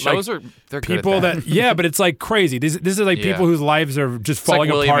about shows like they're good at people that yeah, but it's like crazy. This is like Yeah. people whose lives are just It's like falling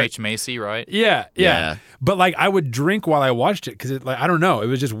William apart. H. Macy, right? Yeah. Yeah. But like I would drink while I watched it because like I don't know, it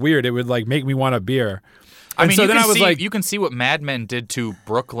was just weird. It would like make me want a beer. I And mean, so you then can I was see like, you can see what Mad Men did to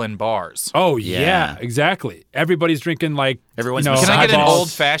Brooklyn bars. oh yeah, Yeah. exactly. Everybody's drinking like Everyone's you know, Can I get an eyeballs.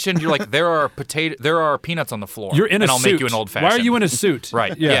 old fashioned? You're like, there are peanuts on the floor. You're in a and I'll suit. make you an old fashioned. Why are you in a suit?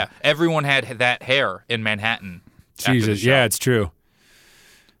 Right. Yeah. Everyone had that hair in Manhattan. after the Jesus. show. Yeah, it's true.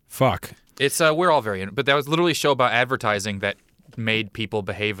 Fuck. It's we're all very in it, but that was literally a show about advertising that made people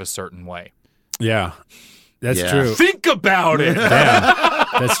behave a certain way. Yeah. That's Yeah. true. Think about it. Damn.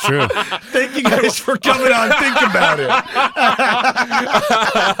 That's true. Thank you guys for coming on. Think about it.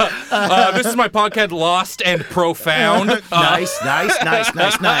 This is my podcast, Lost and Profound. Nice.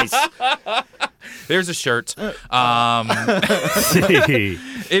 There's a shirt. See.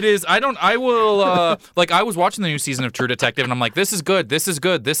 It is. I will. Like, I was watching the new season of True Detective, and I'm like, this is good. This is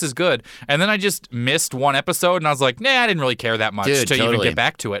good. This is good. And then I just missed one episode, and I was like, nah, I didn't really care that much Dude, to even totally. get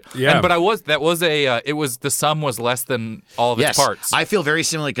back to it. Yeah. But the sum was less than all of Yes, its parts. I feel very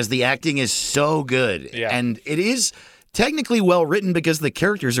similar because the acting is so good, Yeah. and it is technically well written because the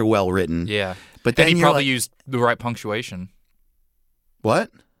characters are well written. yeah. but then and he you're probably like, used the right punctuation. what?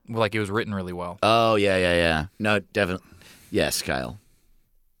 Like, it was written really well. Oh yeah. No, definitely. Yes, Kyle.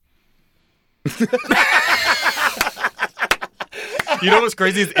 You know what's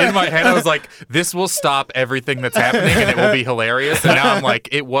crazy is in my head I was like, this will stop everything that's happening and it will be hilarious. And now I'm like,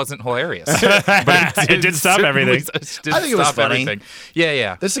 it wasn't hilarious. But It did stop everything. I think it was funny. Everything.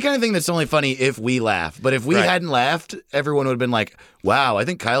 Yeah. That's the kind of thing that's only funny if we laugh. But if we Right. hadn't laughed, everyone would have been like, "Wow, I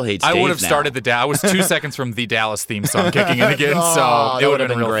think Kyle hates." I Dave would have now." started I was 2 seconds from the Dallas theme song kicking in again, Oh, so that it would would've have been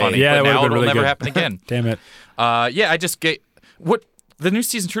been real great. funny. Yeah, that but would've now been it'll really never good. happen again. Damn it. I just get what the new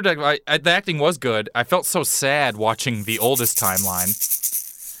season True Detective. The acting was good. I felt so sad watching the oldest timeline.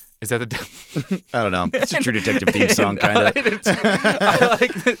 Is that the? I don't know. It's a True Detective theme song, kind of. I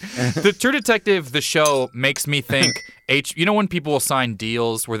like the True Detective. The show makes me think. You know when people will sign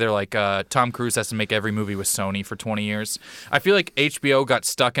deals where they're like, Tom Cruise has to make every movie with Sony for 20 years? I feel like HBO got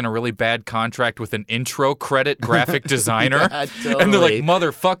stuck in a really bad contract with an intro credit graphic designer. Yeah, And they're like, totally.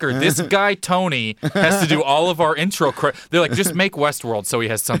 motherfucker, this guy, Tony, has to do all of our intro credit. They're like, just make Westworld so he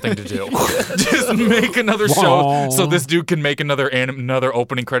has something to do. Just make another show so this dude can make another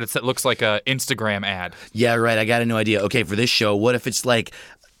opening credits that looks like a Instagram ad. Yeah, right. I got a new idea. Okay, for this show, what if it's like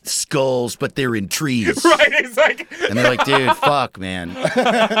skulls, but they're in trees? Right, it's like... And they're like, dude, fuck, man.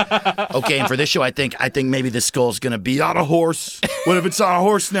 Okay, and for this show, I think maybe the skull's gonna be on a horse. What if it's on a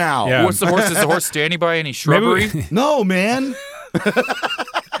horse now? Yeah. What's the horse? Is the horse standing by any shrubbery? No, man.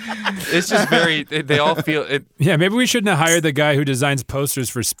 It's just very. They all feel it. Yeah, maybe we shouldn't have hired the guy who designs posters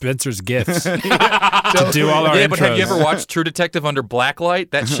for Spencer's Gifts to do all our Yeah, intros. but have you ever watched True Detective under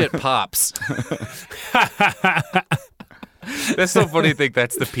blacklight? That shit pops. That's so funny to think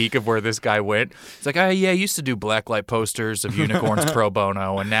that's the peak of where this guy went. It's like, yeah, I used to do blacklight posters of unicorns pro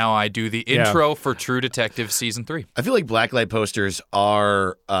bono, and now I do the intro for True Detective Season 3. I feel like blacklight posters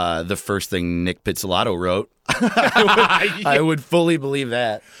are the first thing Nick Pizzolatto wrote. I would fully believe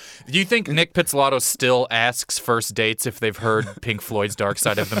that. Do you think Nick Pizzolatto still asks first dates if they've heard Pink Floyd's Dark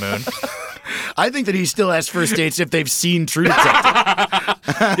Side of the Moon? I think that he still asks first dates if they've seen True Detective.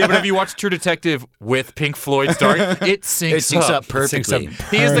 Yeah, but have you watched True Detective with Pink Floyd's Dark? It syncs, It syncs up perfectly.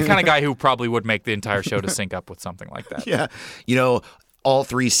 He is the kind of guy who probably would make the entire show to sync up with something like that. Yeah. You know, all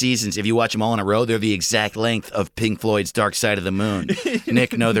 3 seasons, if you watch them all in a row, they're the exact length of Pink Floyd's Dark Side of the Moon.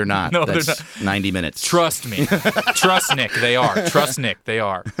 Nick, no, they're not. No, That's they're not. 90 minutes. Trust me. Trust Nick, they are. Trust Nick, they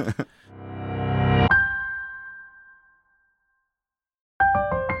are.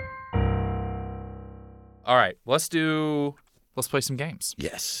 All right, let's play some games.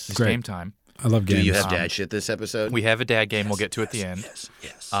 Yes. It's Great. game time. I love Do games. you have dad shit this episode? We have a dad game we'll get to at the end.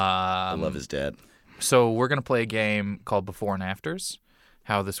 Yes. I love his dad. So we're going to play a game called Before and Afters.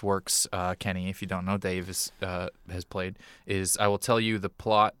 How this works, Kenny, if you don't know, Dave has played, is I will tell you the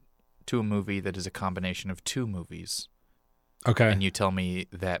plot to a movie that is a combination of 2 movies, Okay. and you tell me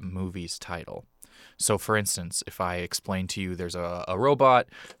that movie's title. So, for instance, if I explain to you there's a robot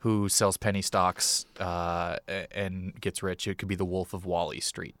who sells penny stocks and gets rich, it could be The Wolf of Wall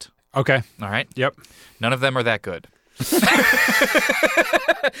Street. Okay. All right? Yep. None of them are that good.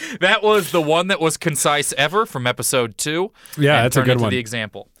 That was the one that was concise ever from episode 2. Yeah, and that's a turned good into one. the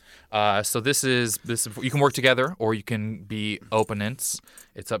example. So this is you can work together or you can be opponents.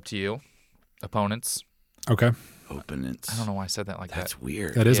 It's up to you. Opponents. Okay. Opponents. I don't know why I said that like That's that.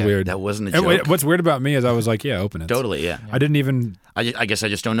 weird. That is Yeah. weird. That wasn't a And joke. wait, what's weird about me is I was like, yeah, open it. Totally, yeah. I didn't even. I guess I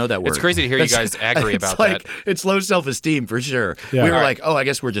just don't know that word. It's crazy to hear you guys agree it's about like, that. It's low self-esteem for sure. Yeah. We were All like, oh, I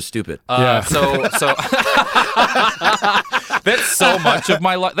guess we're just stupid. Yeah. So that's so much of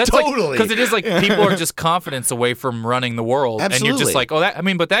my life. That's Totally. because it is like people are just confidence away from running the world, and you're just Absolutely. like,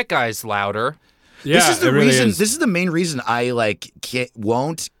 oh, but that guy's louder. Yeah, This is the it really reason. is. This is the main reason I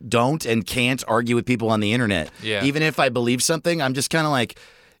don't, and can't argue with people on the internet. Yeah. Even if I believe something, I'm just kind of like,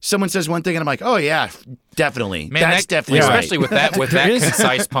 someone says one thing, and I'm like, oh yeah, definitely. Man, That's definitely right. especially with that There is-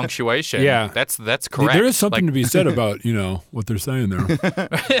 concise punctuation. Yeah. that's correct. There is something Like, to be said about what they're saying there.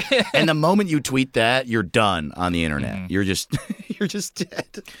 And the moment you tweet that, you're done on the internet. Mm-hmm. You're just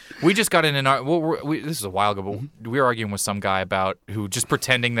dead. We just got in an this is a while ago, but we were arguing with some guy about who just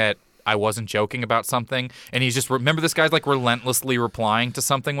pretending that I wasn't joking about something, and he's just remember this guy's like relentlessly replying to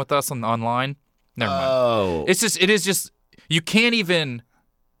something with us online. Never mind. Oh, It is just you can't even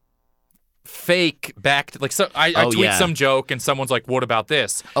fake back. I tweet yeah. some joke and someone's like, "What about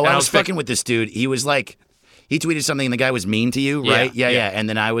this?" Oh, and I was fucking with this dude. He was like, he tweeted something and the guy was mean to you, Yeah, right? Yeah. yeah. And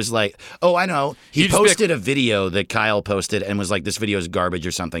then I was like, oh, I know. He You just be like- posted a video that Kyle posted and was like, this video is garbage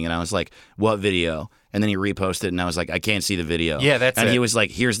or something. And I was like, what video? And then he reposted and I was like, I can't see the video. Yeah, that's And it. he was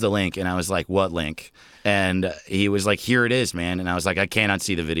like, here's the link. And I was like, what link? And he was like, here it is, man. And I was like, I cannot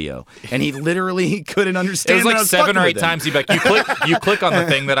see the video. And he literally couldn't It understand. was that I like was 7 fucking or 8 with him. times. He'd be like, you click on the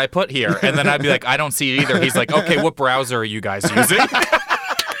thing that I put here, and then I'd be like, I don't see it either. He's like, okay, what browser are you guys using?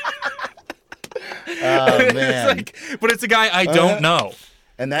 Oh, It's man. like, but it's a guy I don't know.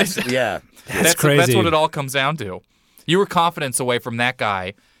 And that's, yeah. That's crazy. what it all comes down to. You were confidence away from that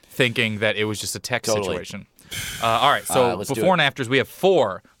guy thinking that it was just a text Totally. situation. All right, so Let's do before it. and afters, we have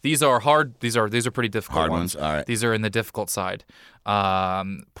 4. These are hard. These are pretty difficult Hard ones, all right. These are in the difficult side.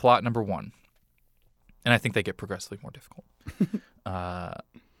 Plot number 1, and I think they get progressively more difficult.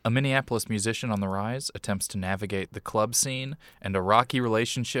 A Minneapolis musician on the rise attempts to navigate the club scene and a rocky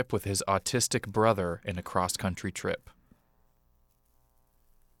relationship with his autistic brother in a cross-country trip.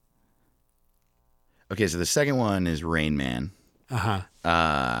 Okay, so the second one is Rain Man. Uh-huh.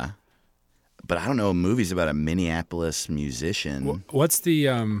 But I don't know movies about a Minneapolis musician. What's the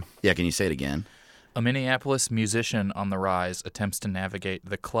Yeah, can you say it again? A Minneapolis musician on the rise attempts to navigate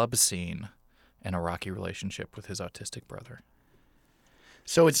the club scene and a rocky relationship with his autistic brother.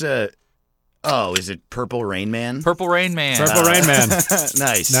 So it's is it Purple Rain Man? Purple Rain Man. Purple Rain Man? Nice.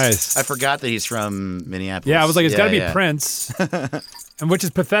 Nice. I forgot that he's from Minneapolis. Yeah, I was like, it's got to be yeah. Prince. And which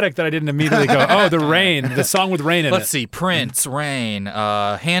is pathetic that I didn't immediately go, oh, the rain, the song with rain in Let's it. see. Prince, Rain,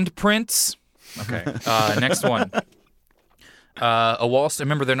 handprints. Okay. Next one. A Wall Street.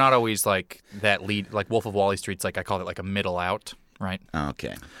 Remember, they're not always like that lead. Like Wolf of Wall Street's like I call it like a middle out. right?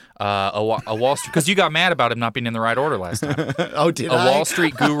 Okay. A Wall Street, because you got mad about him not being in the right order last time. Oh, did A I? Wall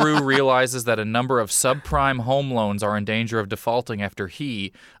Street guru realizes that a number of subprime home loans are in danger of defaulting after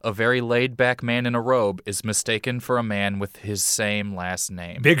he, a very laid-back man in a robe, is mistaken for a man with his same last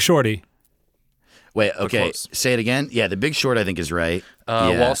name. Big Shorty. Wait, okay. close. Say it again. Yeah, The Big Short, I think, is right.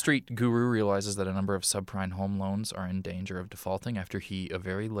 Yeah. Wall Street guru realizes that a number of subprime home loans are in danger of defaulting after he, a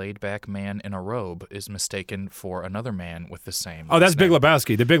very laid-back man in a robe, is mistaken for another man with the same Oh, that's last Big name.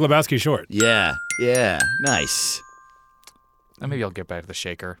 Lebowski. The Big Lebowski short. Yeah. Nice. Maybe I'll get back to the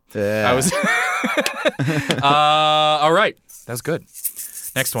shaker. Yeah. I was. All right, that's good.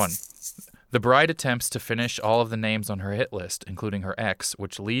 Next one. The bride attempts to finish all of the names on her hit list, including her ex,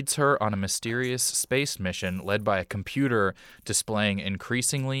 which leads her on a mysterious space mission led by a computer displaying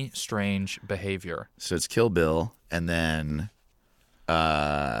increasingly strange behavior. So it's Kill Bill, and then,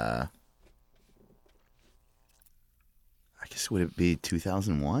 I guess would it be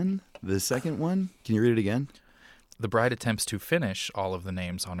 2001? The second one? Can you read it again? The bride attempts to finish all of the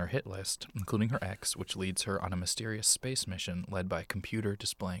names on her hit list, including her ex, which leads her on a mysterious space mission led by a computer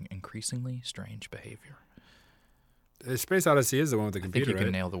displaying increasingly strange behavior. The Space Odyssey is the one with the I think computer, you can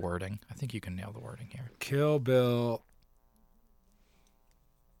right? nail the wording. I think you can nail the wording here. Kill Bill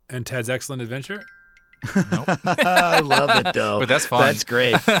and Ted's Excellent Adventure. I love it, though. But that's fun. That's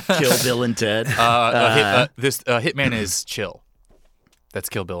great. Kill Bill and Ted. This Hitman is Chill. That's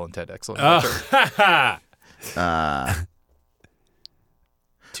Kill Bill and Ted. Excellent. Oh,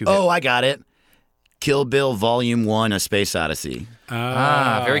 Two Oh, I got it. Kill Bill Volume 1, A Space Odyssey.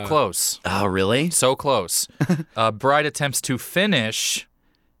 very close. Oh, really? So close. Bride attempts to finish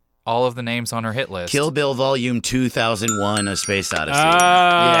all of the names on her hit list. Kill Bill Volume 2001, A Space Odyssey.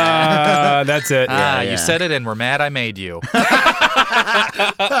 That's it. Yeah. You said it, and we're mad I made you.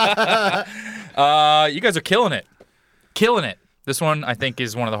 You guys are killing it. Killing it. This one, I think,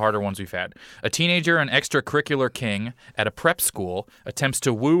 is one of the harder ones we've had. A teenager and extracurricular king at a prep school attempts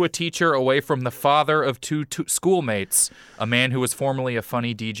to woo a teacher away from the father of two schoolmates, a man who was formerly a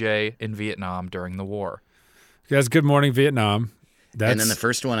funny DJ in Vietnam during the war. That's Good Morning Vietnam. That's, And then the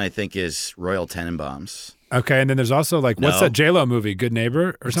first one, I think, is Royal Tenenbaums. okay, and then there's also like, what's No. that J-Lo movie, Good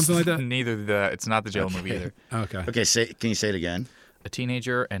Neighbor or something like that? It's not the Joe movie either. Okay. Okay, can you say it again? A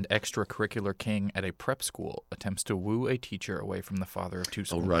teenager and extracurricular king at a prep school attempts to woo a teacher away from the father of two Oh,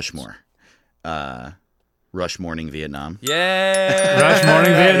 schoolmates. Rushmore. Rush Morning Vietnam. Yeah. Rush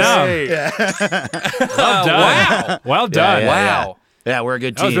Morning Vietnam. Well done. Wow. Well done. Wow. Yeah, we're a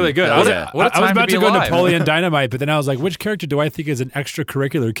good team. That was really good. That I was, was a- what a I was time to about be to go alive. Napoleon Dynamite, but then I was like, which character do I think is an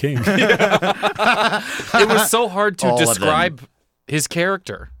extracurricular king? It was so hard to All of them. describe his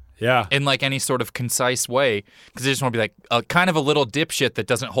character Yeah. in like any sort of concise way because they just want to be like a kind of a little dipshit that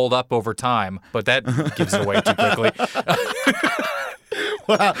doesn't hold up over time, but that gives it away too quickly.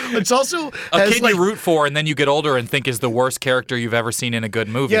 Wow. It's also A has, kid like, you root for and then you get older and think is the worst character you've ever seen in a good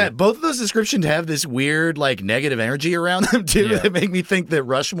movie. Yeah, both of those descriptions have this weird, like, negative energy around them, too, Yeah. that make me think that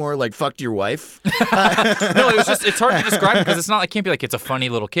Rushmore, like, fucked your wife. No, it's hard to describe because it's not. I can't be like it's a funny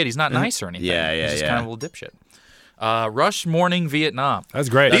little kid. He's not nice or anything. Yeah, yeah, He's just yeah. kind of a little dipshit. Rush Morning Vietnam. That's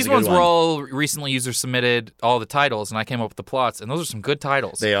great. These a good ones were one. all recently user submitted, all the titles, and I came up with the plots, and those are some good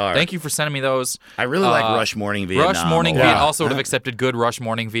titles. They are. Thank you for sending me those. I really like Rush Morning Vietnam. Rush Morning a lot. Vietnam also would have accepted good Rush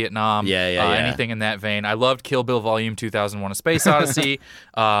Morning Vietnam. Yeah, yeah. Anything in that vein. I loved Kill Bill Volume 2001: A Space Odyssey.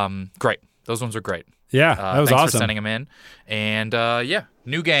 Great. Those ones are great. Yeah, that was thanks awesome. for sending them in. And yeah,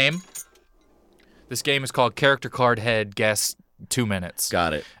 new game. This game is called Character Card Head Guess 2 minutes.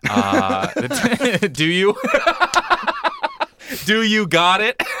 Got it. Do you? Do you got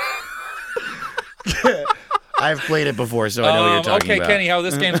it? I've played it before, so I know what you're talking okay, about. Kenny, how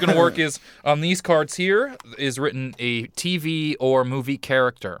this game's going to work is on these cards here is written a TV or movie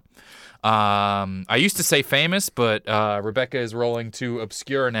character. I used to say famous, but Rebecca is rolling to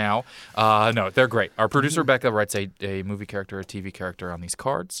obscure now. No, they're great. Our producer Rebecca writes a movie character, a TV character on these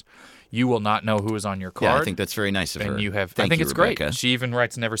cards. You will not know who is on your card. Yeah, I think that's very nice of her. and you have. Thank I think you, it's Rebecca. great. She even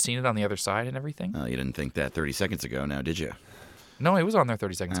writes "never seen it" on the other side and everything. Oh, you didn't think that 30 seconds ago, now, did you? No, it was on there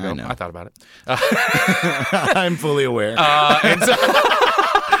 30 seconds ago. I know. I thought about it. I'm fully aware. And so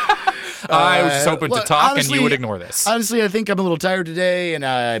I was just hoping to look, talk, and honestly- you would ignore this. Honestly, I think I'm a little tired today, and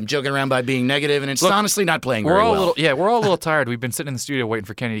I'm joking around by being negative, and it's honestly not playing very We're all well. a little, yeah, we're all a little tired. We've been sitting in the studio waiting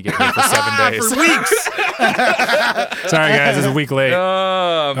for Kenny to get here for 7 days. For weeks. Sorry, guys, it's a week late.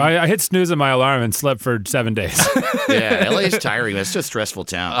 Um, I hit snooze on my alarm and slept for 7 days. Yeah, LA is tiring. That's just a stressful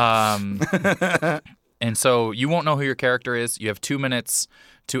town. And so you won't know who your character is. You have 2 minutes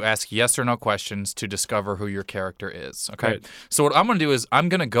to ask yes or no questions to discover who your character is. Okay. Right. So what I'm going to do is I'm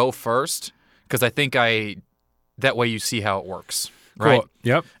going to go first because I think I that way you see how it works, right? Cool.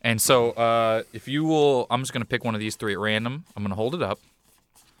 Yep. And so if you will, I'm just going to pick one of these three at random. I'm going to hold it up.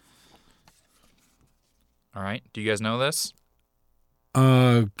 All right. Do you guys know this?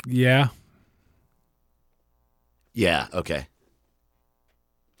 Yeah. Yeah. Okay.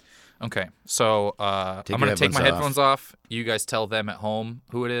 Okay. So I'm Take going your to take my headphones headphones off. You guys tell them at home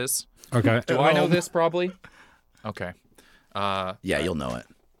who it is. Okay. Do I know this probably? Okay. Yeah, you'll know it.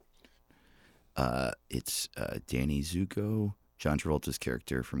 It's Danny Zuko, John Travolta's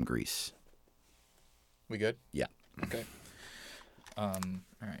character from Grease. We good? Yeah. Okay. All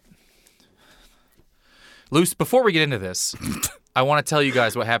right. Luce, before we get into this, I want to tell you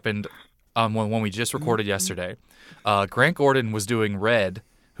guys what happened when we just recorded yesterday. Grant Gordon was doing Red,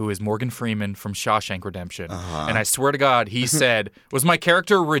 who is Morgan Freeman from Shawshank Redemption. And I swear to God, he said, was my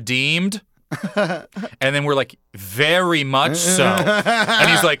character redeemed? And then we're like, very much so. And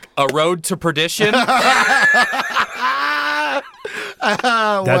he's like, a road to perdition? That's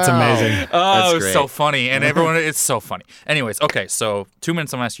amazing. Oh, That's it was great. so funny. And everyone, it's so funny. Anyways, okay, so 2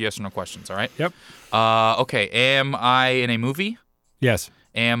 minutes, I'm going to ask you yes or no questions, all right? Yep. Okay, am I in a movie? Yes.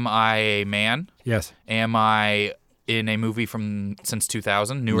 Am I a man? Yes. Am I in a movie from since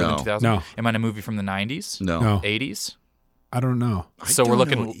 2000, newer than No. 2000? No. Am I in a movie from the 90s? No. 80s? I don't know. So we're don't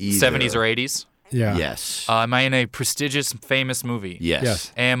looking know either. 70s or 80s? Yeah. Yes. Am I in a prestigious, famous movie? Yes.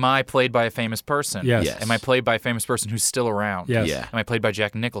 Yes. Am I played by a famous person? Yes. Yes. Am I played by a famous person who's still around? Yes. Yeah. Am I played by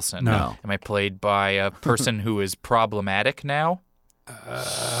Jack Nicholson? No. Am I played by a person who is problematic now?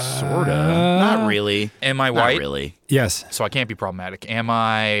 Sort of. Not really. Am I Not white? really. Yes. So I can't be problematic. Am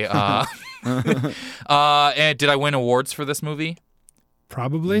I? And did I win awards for this movie?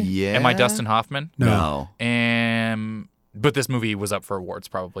 Probably. Yeah. Am I Dustin Hoffman? No. But this movie was up for awards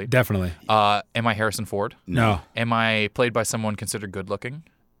probably. Definitely. Am I Harrison Ford? No. Am I played by someone considered good looking?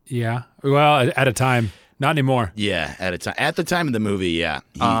 Yeah. Well, at a time. Not anymore. Yeah. At the time of the movie, yeah.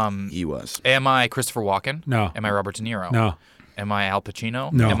 He was. Am I Christopher Walken? No. Am I Robert De Niro? No. Am I Al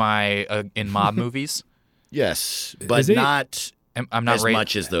Pacino? No. Am I in mob movies? Yes, but Is he? not I'm not as Ray,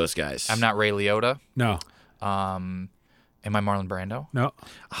 much as those guys. I'm not Ray Liotta. No. Am I Marlon Brando? No.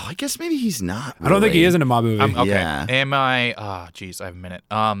 Oh, I guess maybe he's not. I don't think he really. is in a mob movie. Okay. Yeah. Am I? Oh, geez, I have a minute.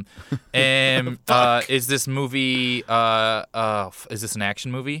 Is this movie? Is this an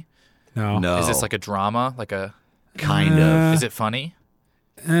action movie? no. No. Is this like a drama? Like a? kind of? Is it funny?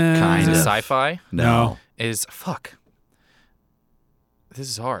 Kind Is it of. sci-fi? No. Is fuck. This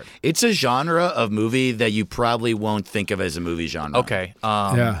is hard. It's a genre of movie that you probably won't think of as a movie genre. Okay.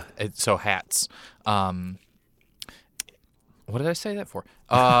 Yeah. So hats. What did I say that for?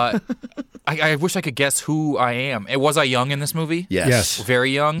 I wish I could guess who I am. Was I young in this movie? Yes. Yes.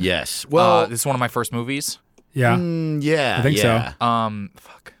 Very young. Yes. Well, this is one of my first movies. Yeah. yeah. I think so. yeah.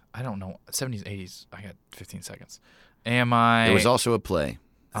 Fuck. I don't know. 70s, 80s. I got 15 seconds. Am I? There was also a play.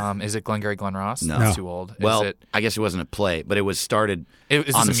 Is it Glengarry Glen Ross? No. That's No. too old. Well, Is it? I guess it wasn't a play, but it was started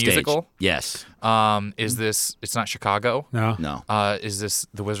Is on this the a musical? stage. Yes. Is this? It's not Chicago. No. No. Is this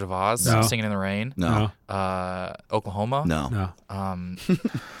The Wizard of Oz? No. Singing in the Rain. No. Oklahoma. No. No.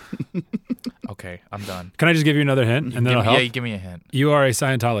 Okay, I'm done. Can I just give you another hint and then it'll Yeah, help? you give me a hint. You are a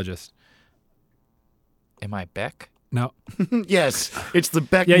Scientologist. Am I Beck? No. Yes. It's the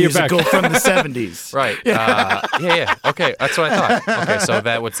Beck Yeah, you're musical Beck. from the 70s. Right. Yeah. Okay, that's what I thought. Okay, so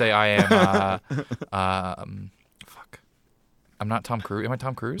that would say I am. Fuck. I'm not Tom Cruise. Am I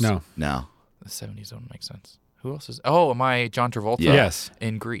Tom Cruise? No. No. The 70s don't make sense. Who else is? Oh, am I John Travolta? Yeah. Yes.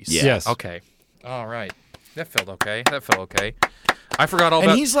 In Greece. Yeah. Yes. Okay. All right. That felt okay. I forgot all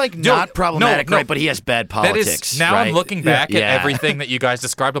And about. he's like No, not problematic, no. right? But he has bad That politics. is now right? I'm looking back at Yeah. everything that you guys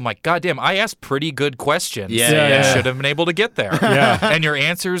described. I'm like, God damn, I asked pretty good questions. Yeah, Yeah, and yeah. should have been able to get there. Yeah. And your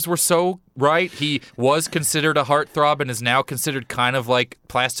answers were so right. He was considered a heartthrob and is now considered kind of like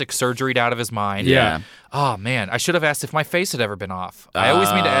plastic surgery out of his mind. Yeah. Oh man, I should have asked if my face had ever been off. I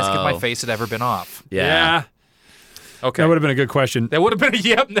always mean to ask if my Oh. face had ever been off. Yeah. Okay. That would have been a good question. That would have been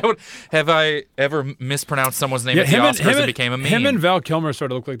have I ever mispronounced someone's name at the Oscars and became a meme? him and Val Kilmer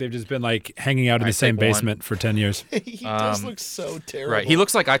sort of look like they've just been like hanging out in the I same take one. basement for 10 years. He does look so terrible. Right. He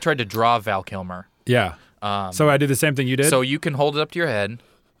looks like I tried to draw Val Kilmer. Yeah. So I did the same thing you did? So you can hold it up to your head.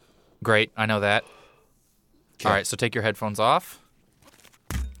 Great, I know that. All right, so take your headphones off.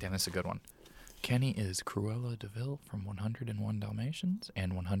 Damn, this is a good one. Kenny is Cruella DeVille from 101 Dalmatians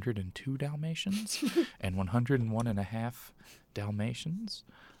and 102 Dalmatians and 101 and a half Dalmatians.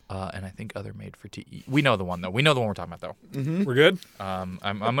 And I think other made for TV. We know the one, though. We know the one we're talking about, though. We're good? I'm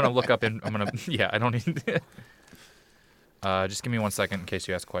going to look up and I'm going to, yeah, I don't need, just give me 1 second in case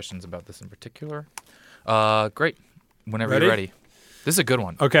you ask questions about this in particular. Great. Whenever Ready? you're ready. This is a good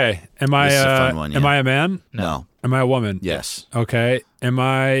one. Okay. Am I This is a fun one, am yeah. I a man? No. Am I a woman? Yes. Okay.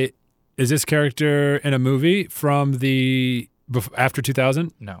 Is this character in a movie from after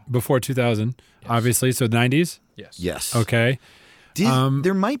 2000? No. Before 2000, obviously. So 90s? Yes. Yes. Okay.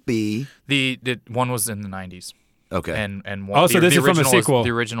 There might be. The one was in the 90s. Okay. And one, Oh, so this is from a sequel.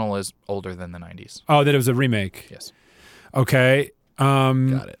 The original is older than the 90s. Oh, that it was a remake. Yes. Okay.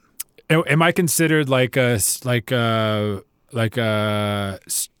 Got it. Am I considered like a starlet?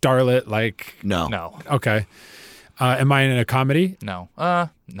 Like No. No. okay. Am I in a comedy? No.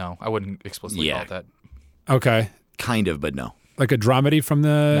 No. I wouldn't explicitly call it that. Okay. Kind of, but no. Like a dramedy from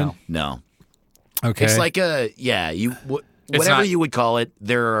the. No. Okay. It's like whatever not- you would call it.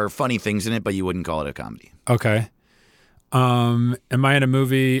 There are funny things in it, but you wouldn't call it a comedy. Okay. Am I in a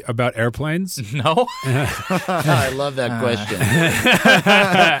movie about airplanes? No. I love that question.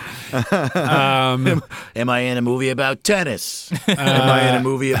 Am I in a movie about tennis? Am I in a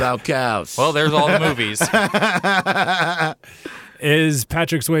movie about cows? Well, there's all the movies. Is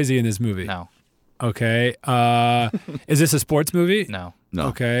Patrick Swayze in this movie? No. Okay. Is this a sports movie? No. no.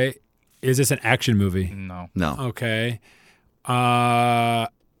 Okay. Is this an action movie? No. No. Okay. Am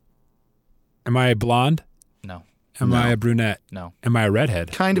I blonde? No. Am No. I a brunette? No. Am I a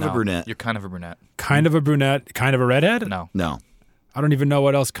redhead? Kind of No. a brunette. You're kind of a brunette. Kind of a brunette? Kind of a redhead? No. No. I don't even know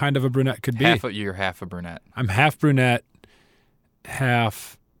what else kind of a brunette could be. You're half a brunette. I'm half brunette,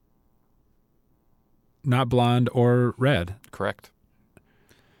 half not blonde or red. Correct.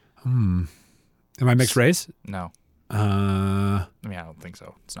 Am I mixed race? No. Uh, I mean, I don't think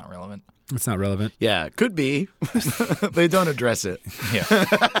so. It's not relevant. it's not relevant. Yeah, could be. They don't address it. Yeah.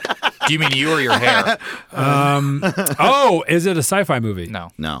 Do you mean you or your hair? Oh, is it a sci-fi movie? No.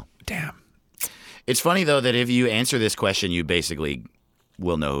 No. Damn. It's funny though that if you answer this question, you basically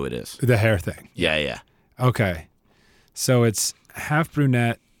will know who it is. The hair thing. Yeah. Okay. So it's half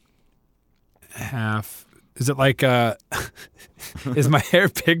brunette, half. Is it like is my hair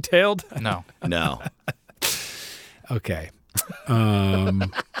pigtailed? No. No. Okay.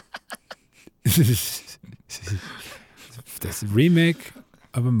 This remake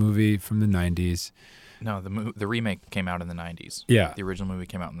of a movie from the 90s. No, the remake came out in the 90s. Yeah. The original movie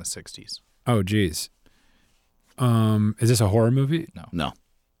came out in the 60s. Oh, geez. Is this a horror movie? No.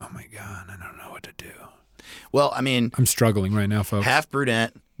 Oh, my God. I don't know what to do. Well, I mean, I'm struggling right now, folks. half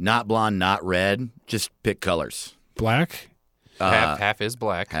brunette, not blonde, not red. Just pick colors. Black? Half is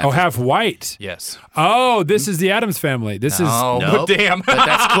black. Half white. Yes. Oh, this is the Addams Family. This Oh, Nope. damn. But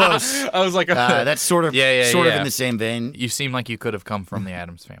that's close. I was like, That's sort of Yeah, sort of yeah. in the same vein. you seem like you could have come from the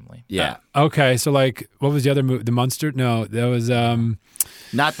Addams Family. Yeah. is. Okay, so like, what was the other movie? The Munster? No, that was,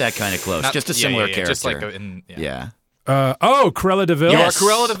 Not that kind of close. Not- just a yeah, similar yeah, character. Just like yeah. Cruella de Vil. You Yes. are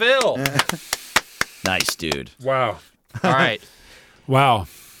Cruella de Vil. Nice, dude. Wow. All right. Wow.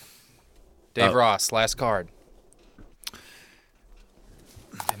 Dave Ross, last card.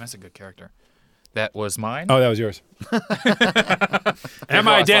 Damn, that's a good character. That was mine. Oh, that was yours. Am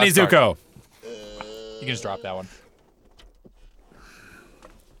I Ross, Danny last card. Zuko? You can just drop that one.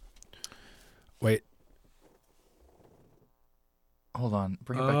 Wait. Hold on.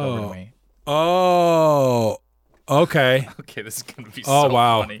 Bring it back over to me. Oh. Okay. Okay, this is going to be Oh, so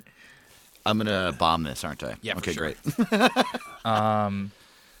wow. funny. I'm gonna bomb this, aren't I? Yeah, for Okay, sure. great.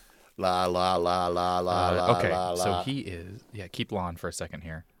 La la la la la Okay, la so la. he is. Yeah, keep Lon for a second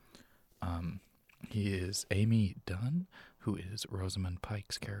here. He is Amy Dunn, who is Rosamund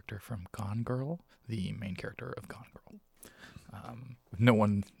Pike's character from Gone Girl, the main character of Gone Girl.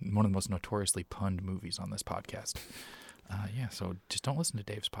 One of the most notoriously punned movies on this podcast. Yeah, so just don't listen to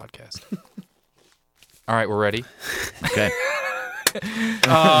Dave's podcast. All right, we're ready. Okay.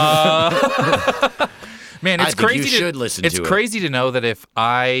 Man, I it's think crazy. you should listen it's to it. crazy to know that if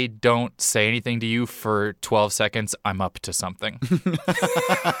I don't say anything to you for 12 seconds, I'm up to something.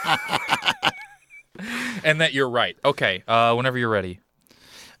 And that you're right. Okay, whenever you're ready.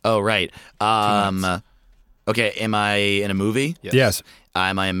 Oh, right. Okay, am I in a movie? Yes.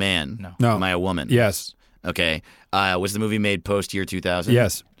 Am I a man? No. No. Am I a woman? Yes. Okay. Was the movie made post year 2000?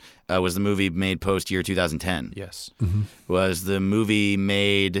 Yes. Was the movie made post year 2010? Yes. Was the movie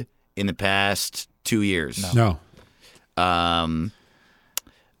made in the past 2 years? No.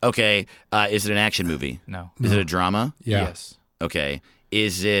 Okay. Is it an action movie? No. Is it a drama? Yeah. Yes. Okay.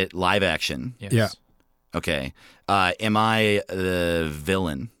 Is it live action? Yes. Yeah. Okay. Am I the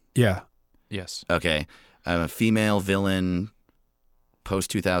villain? Yeah. Yes. Okay. I'm a female villain,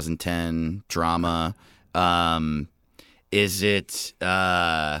 post 2010 drama. Is it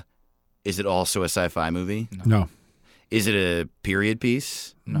also a sci-fi movie? No. Is it a period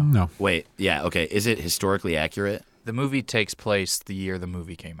piece? No. Wait, yeah, okay. Is it historically accurate? The movie takes place the year the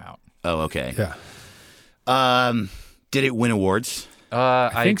movie came out. Oh, okay. Yeah. Did it win awards?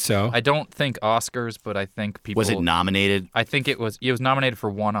 I think so. I don't think Oscars, but I think people. Was it nominated? I think it was. It was nominated for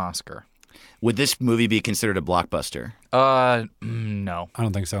 1 Oscar. Would this movie be considered a blockbuster? No, I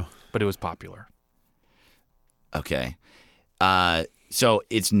don't think so. but it was popular. Okay. So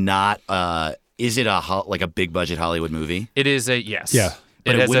it's not. Is it like a big budget Hollywood movie? It is a yes. Yeah.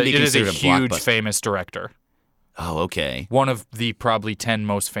 But it wouldn't be it is a considered a huge, blockbuster. famous director. Oh, okay. One of the probably 10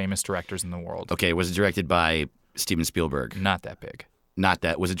 most famous directors in the world. Okay. Was it directed by Steven Spielberg? Not that big. Not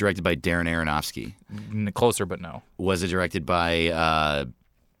that. Was it directed by Darren Aronofsky? Closer, but no. Was it directed by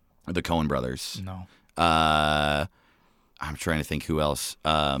the Coen brothers? No. I'm trying to think who else.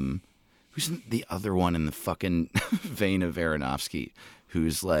 Who's the other one in the fucking vein of Aronofsky?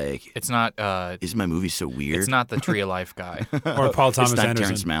 Who's like, It's not. is my movie so weird? It's not the Tree of Life guy. Or Paul Thomas It's not Anderson.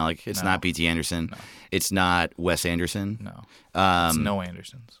 Terrence Malick. It's not B.T. Anderson. No. It's not Wes Anderson. No. It's no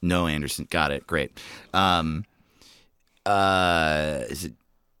Andersons. No Anderson. Got it. Great. Is it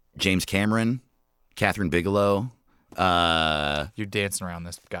James Cameron? Catherine Bigelow? You're dancing around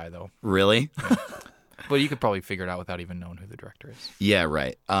this guy though, Really? but you could probably figure it out without even knowing who the director is. Yeah,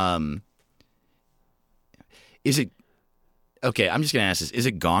 right. Is it... Okay, I'm just going to ask this. Is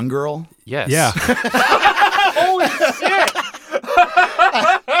it Gone Girl? Yes. Yeah. Holy shit!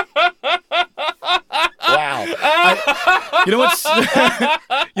 Wow. You know what's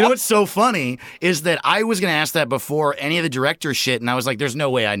you know what's so funny is that I was going to ask that before any of the director shit, and I was like, there's no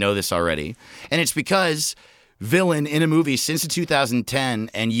way I know this already. And it's because villain in a movie since 2010,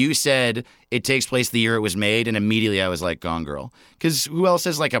 and you said it takes place the year it was made, and immediately I was like, Gone Girl. Because who else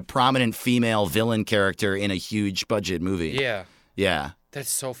has like a prominent female villain character in a huge budget movie? Yeah. Yeah. That's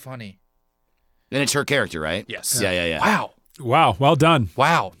so funny. And it's her character, right? Yes. Yeah. Wow. Wow. Well done.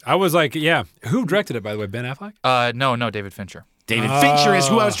 Wow. I was like, yeah. Who directed it, by the way? Ben Affleck? No, David Fincher. David Fincher is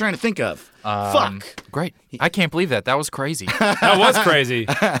who I was trying to think of. Fuck. Great. I can't believe that. That was crazy. That was crazy.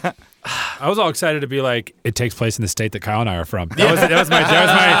 I was all excited to be like, it takes place in the state that Kyle and I are from. That was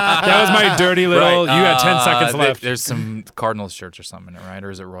my dirty little. Right. You got 10 seconds left. There's some Cardinals shirts or something in it, right? Or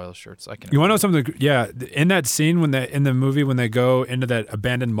is it Royals shirts? I can. You want to know something? Yeah, in that scene in the movie when they go into that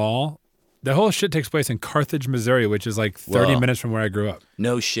abandoned mall, the whole shit takes place in Carthage, Missouri, which is like 30 Whoa. minutes from where I grew up.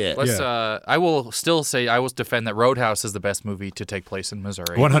 No shit. Let's. I will still say I will defend that Roadhouse is the best movie to take place in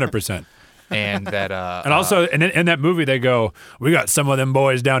Missouri, 100%. and that. And also, in that movie, they go, "We got some of them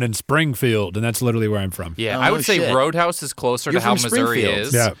boys down in Springfield," and that's literally where I'm from. Yeah, Oh, I no would say shit. Roadhouse is closer You're to how from Missouri Springfield.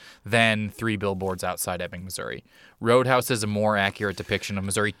 is Yeah. than 3 Billboards Outside Ebbing, Missouri. Roadhouse is a more accurate depiction of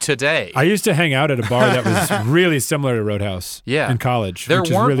Missouri today. I used to hang out at a bar that was really similar to Roadhouse. Yeah. In college, There which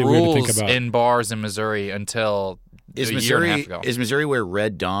is weren't really weird to think rules about. in bars in Missouri until Is a year and a half Missouri ago. is Missouri where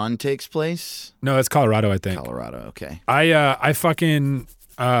Red Dawn takes place? No, it's Colorado, I think. Colorado. Okay. I fucking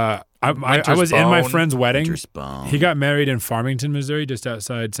I Winter's was in my Bone. friend's wedding. Winter's Bone. He got married in Farmington, Missouri, just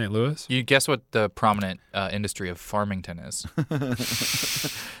outside St. Louis. You guess what the prominent industry of Farmington is?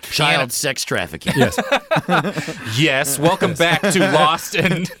 Child sex trafficking. Yes, Yes. Welcome back to Lost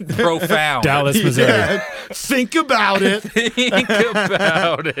and Profound. Dallas, Missouri. Think about it. Think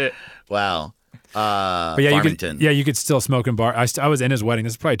about it. Wow. But yeah, Farmington. you could still smoke in bar. I was in his wedding.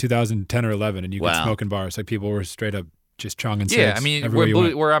 This is probably 2010 or 11, and you could Wow. smoke in bars. Like people were straight up just chonging cigs. Yeah, I mean, everywhere you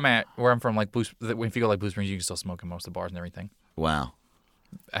went. where I'm from, like if you go like Blue Springs, you can still smoke in most of the bars and everything. Wow.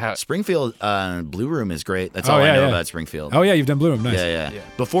 How, Springfield Blue Room is great. That's Oh, all I yeah, know yeah. about Springfield. Oh yeah, you've done Blue Room. Nice. Yeah. Yeah.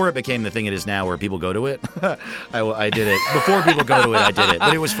 Before it became the thing it is now, where people go to it, I did it. Before people go to it, I did it,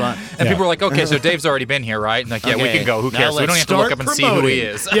 but it was fun. and people were like, okay, so Dave's already been here, right? And like, yeah, we Okay, can go. Who now cares? We don't let's have to look start up and see who he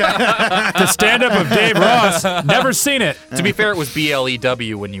promoting. is. The stand-up of Dave Ross. Never seen it. To be fair, it was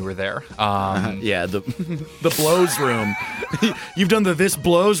BLEW when you were there. Yeah, the Blows Room. You've done the This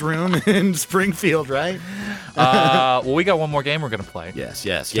Blows Room in Springfield, right? Well, we got one more game we're gonna play. Yes.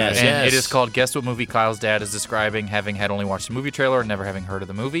 And It is called Guess What Movie Kyle's Dad is Describing, having had only watched the movie trailer and never having heard of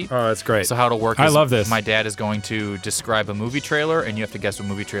the movie. Oh, that's great. So how it'll work I is love this. my dad is going to describe a movie trailer, and you have to guess what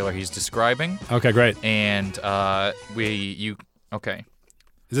movie trailer he's describing. Okay, great. And okay.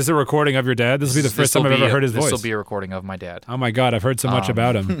 Is this a recording of your dad? This will be the first time I've ever heard his voice. This will be a recording of my dad. Oh my God, I've heard so much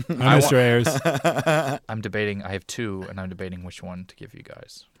about him. I'm Mr. Ayers. I'm debating. I have 2, and I'm debating which one to give you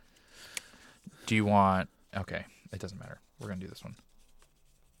guys. Do you want? Okay, it doesn't matter. We're gonna do this one.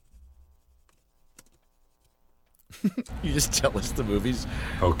 You just tell us the movies.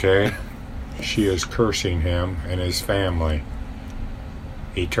 Okay? She is cursing him and his family.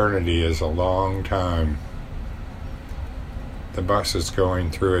 Eternity is a long time. The bus is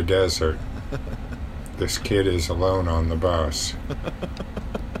going through a desert. This kid is alone on the bus.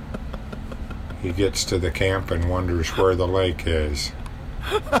 He gets to the camp and wonders where the lake is.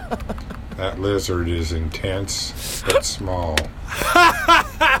 That lizard is intense but small.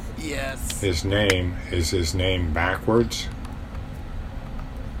 Yes. His name backwards?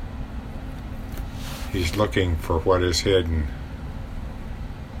 He's looking for what is hidden.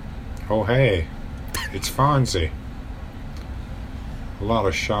 Oh, hey, it's Fonzie. A lot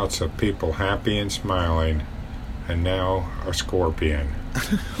of shots of people happy and smiling, and now a scorpion.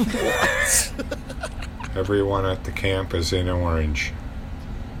 What? Everyone at the camp is in orange.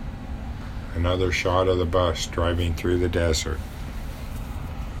 Another shot of the bus driving through the desert.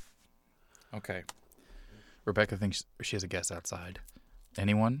 Okay. Rebecca thinks she has a guess outside.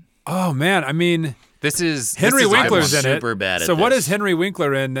 Anyone? Oh man, I mean, Henry Winkler's in it. Super bad at so what this. is Henry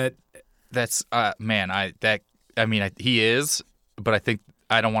Winkler in that? That's he is, but I think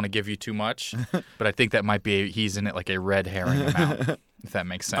I don't want to give you too much, but I think that might be he's in it like a red herring amount, if that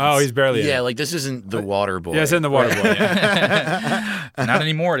makes sense. Oh, he's barely in Yeah, it. like this isn't The Waterboy. Yeah, it's in The Waterboy. Yeah. Not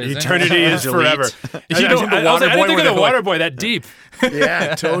anymore, it isn't. Eternity is Delete. forever. You know, The I didn't Waterboy think where of The they like- Waterboy that deep.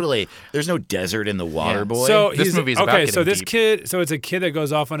 Yeah, totally. There's no desert in The Waterboy. So This he's, movie is about okay. So getting this deep. kid, so it's a kid that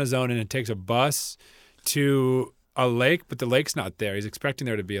goes off on his own and it takes a bus to a lake, but the lake's not there. He's expecting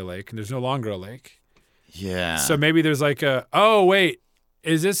there to be a lake, and there's no longer a lake. yeah. So maybe there's like a. Oh wait,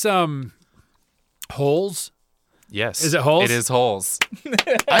 is this Holes? Yes. Is it Holes? It is Holes.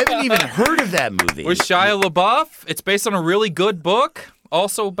 I haven't even heard of that movie. With Shia LaBeouf. It's based on a really good book,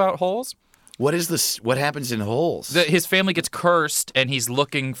 also about holes. What is this? What happens in Holes? His family gets cursed, and he's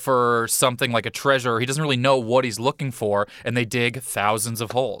looking for something like a treasure. He doesn't really know what he's looking for, and they dig thousands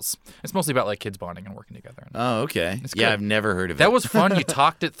of holes. It's mostly about like kids bonding and working together. Oh, okay. It's Yeah, good. I've never heard of it. That was fun. You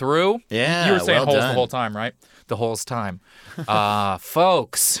talked it through. Yeah, You were saying well holes done. the whole time, right? The holes time.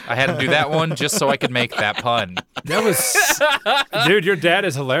 Folks, I had to do that one just so I could make that pun. That was, dude. Your dad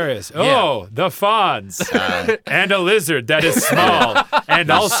is hilarious. Oh, the Fonz and a lizard that is small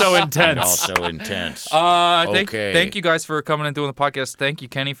and also intense. And also intense. Thank you guys for coming and doing the podcast. Thank you,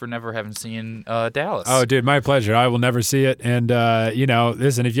 Kenny, for never having seen Dallas. Oh, dude, my pleasure. I will never see it. And,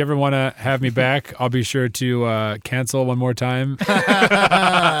 listen, if you ever want to have me back, I'll be sure to cancel one more time.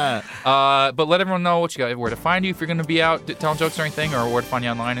 But let everyone know what you got, where to find you if you're going to be out telling jokes or anything, or where to find you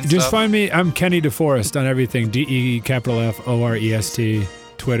online and Just stuff. find me. I'm Kenny DeForest on everything. DEFOREST.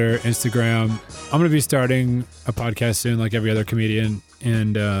 Twitter, Instagram. I'm going to be starting a podcast soon, like every other comedian.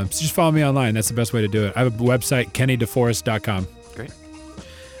 And so just follow me online. That's the best way to do it. I have a website, kennydeforest.com. Great.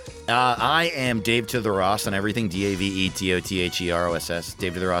 I am Dave to the Ross on everything. DAVETOTHEROSS.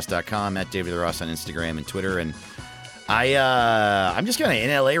 DaveToTheRoss.com. At Dave to the Ross on Instagram and Twitter. And I'm just kind of in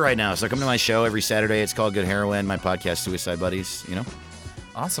LA right now, so come to my show every Saturday. It's called Good Heroin. My podcast, Suicide Buddies. You know.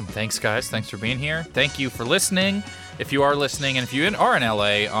 Awesome. Thanks, guys. Thanks for being here. Thank you for listening. If you are listening, and if you are in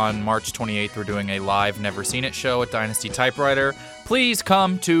LA on March 28th, we're doing a live Never Seen It show at Dynasty Typewriter. Please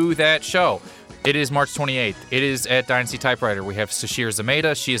come to that show. It is March 28th. It is at Dynasty Typewriter. We have Sashir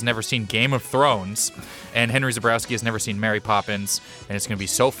Zameda. She has never seen Game of Thrones. And Henry Zabrowski has never seen Mary Poppins. And it's going to be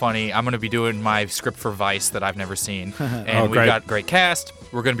so funny. I'm going to be doing my script for Vice that I've never seen. And we've great. got great cast.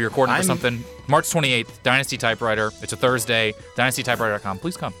 We're going to be recording for something. March 28th, Dynasty Typewriter. It's a Thursday. DynastyTypewriter.com.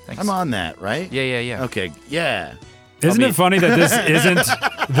 Please come. Thanks. I'm on that, right? Yeah. Okay. Yeah. Isn't it funny that this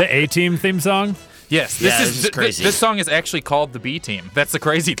isn't the A-Team theme song? Yes, Yeah, this is crazy. This song is actually called the B Team. That's the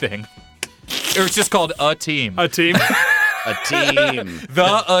crazy thing. It was just called A Team. A team? A team.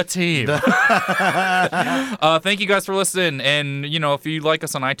 A Team. Thank you guys for listening. And, if you like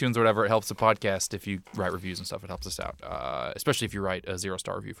us on iTunes or whatever, it helps the podcast. If you write reviews and stuff, it helps us out. Especially if you write a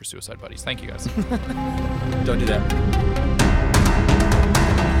 0-star review for Suicide Buddies. Thank you guys. Don't do that.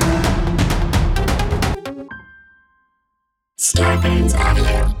 Starburns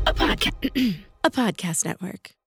Audio, a podcast network.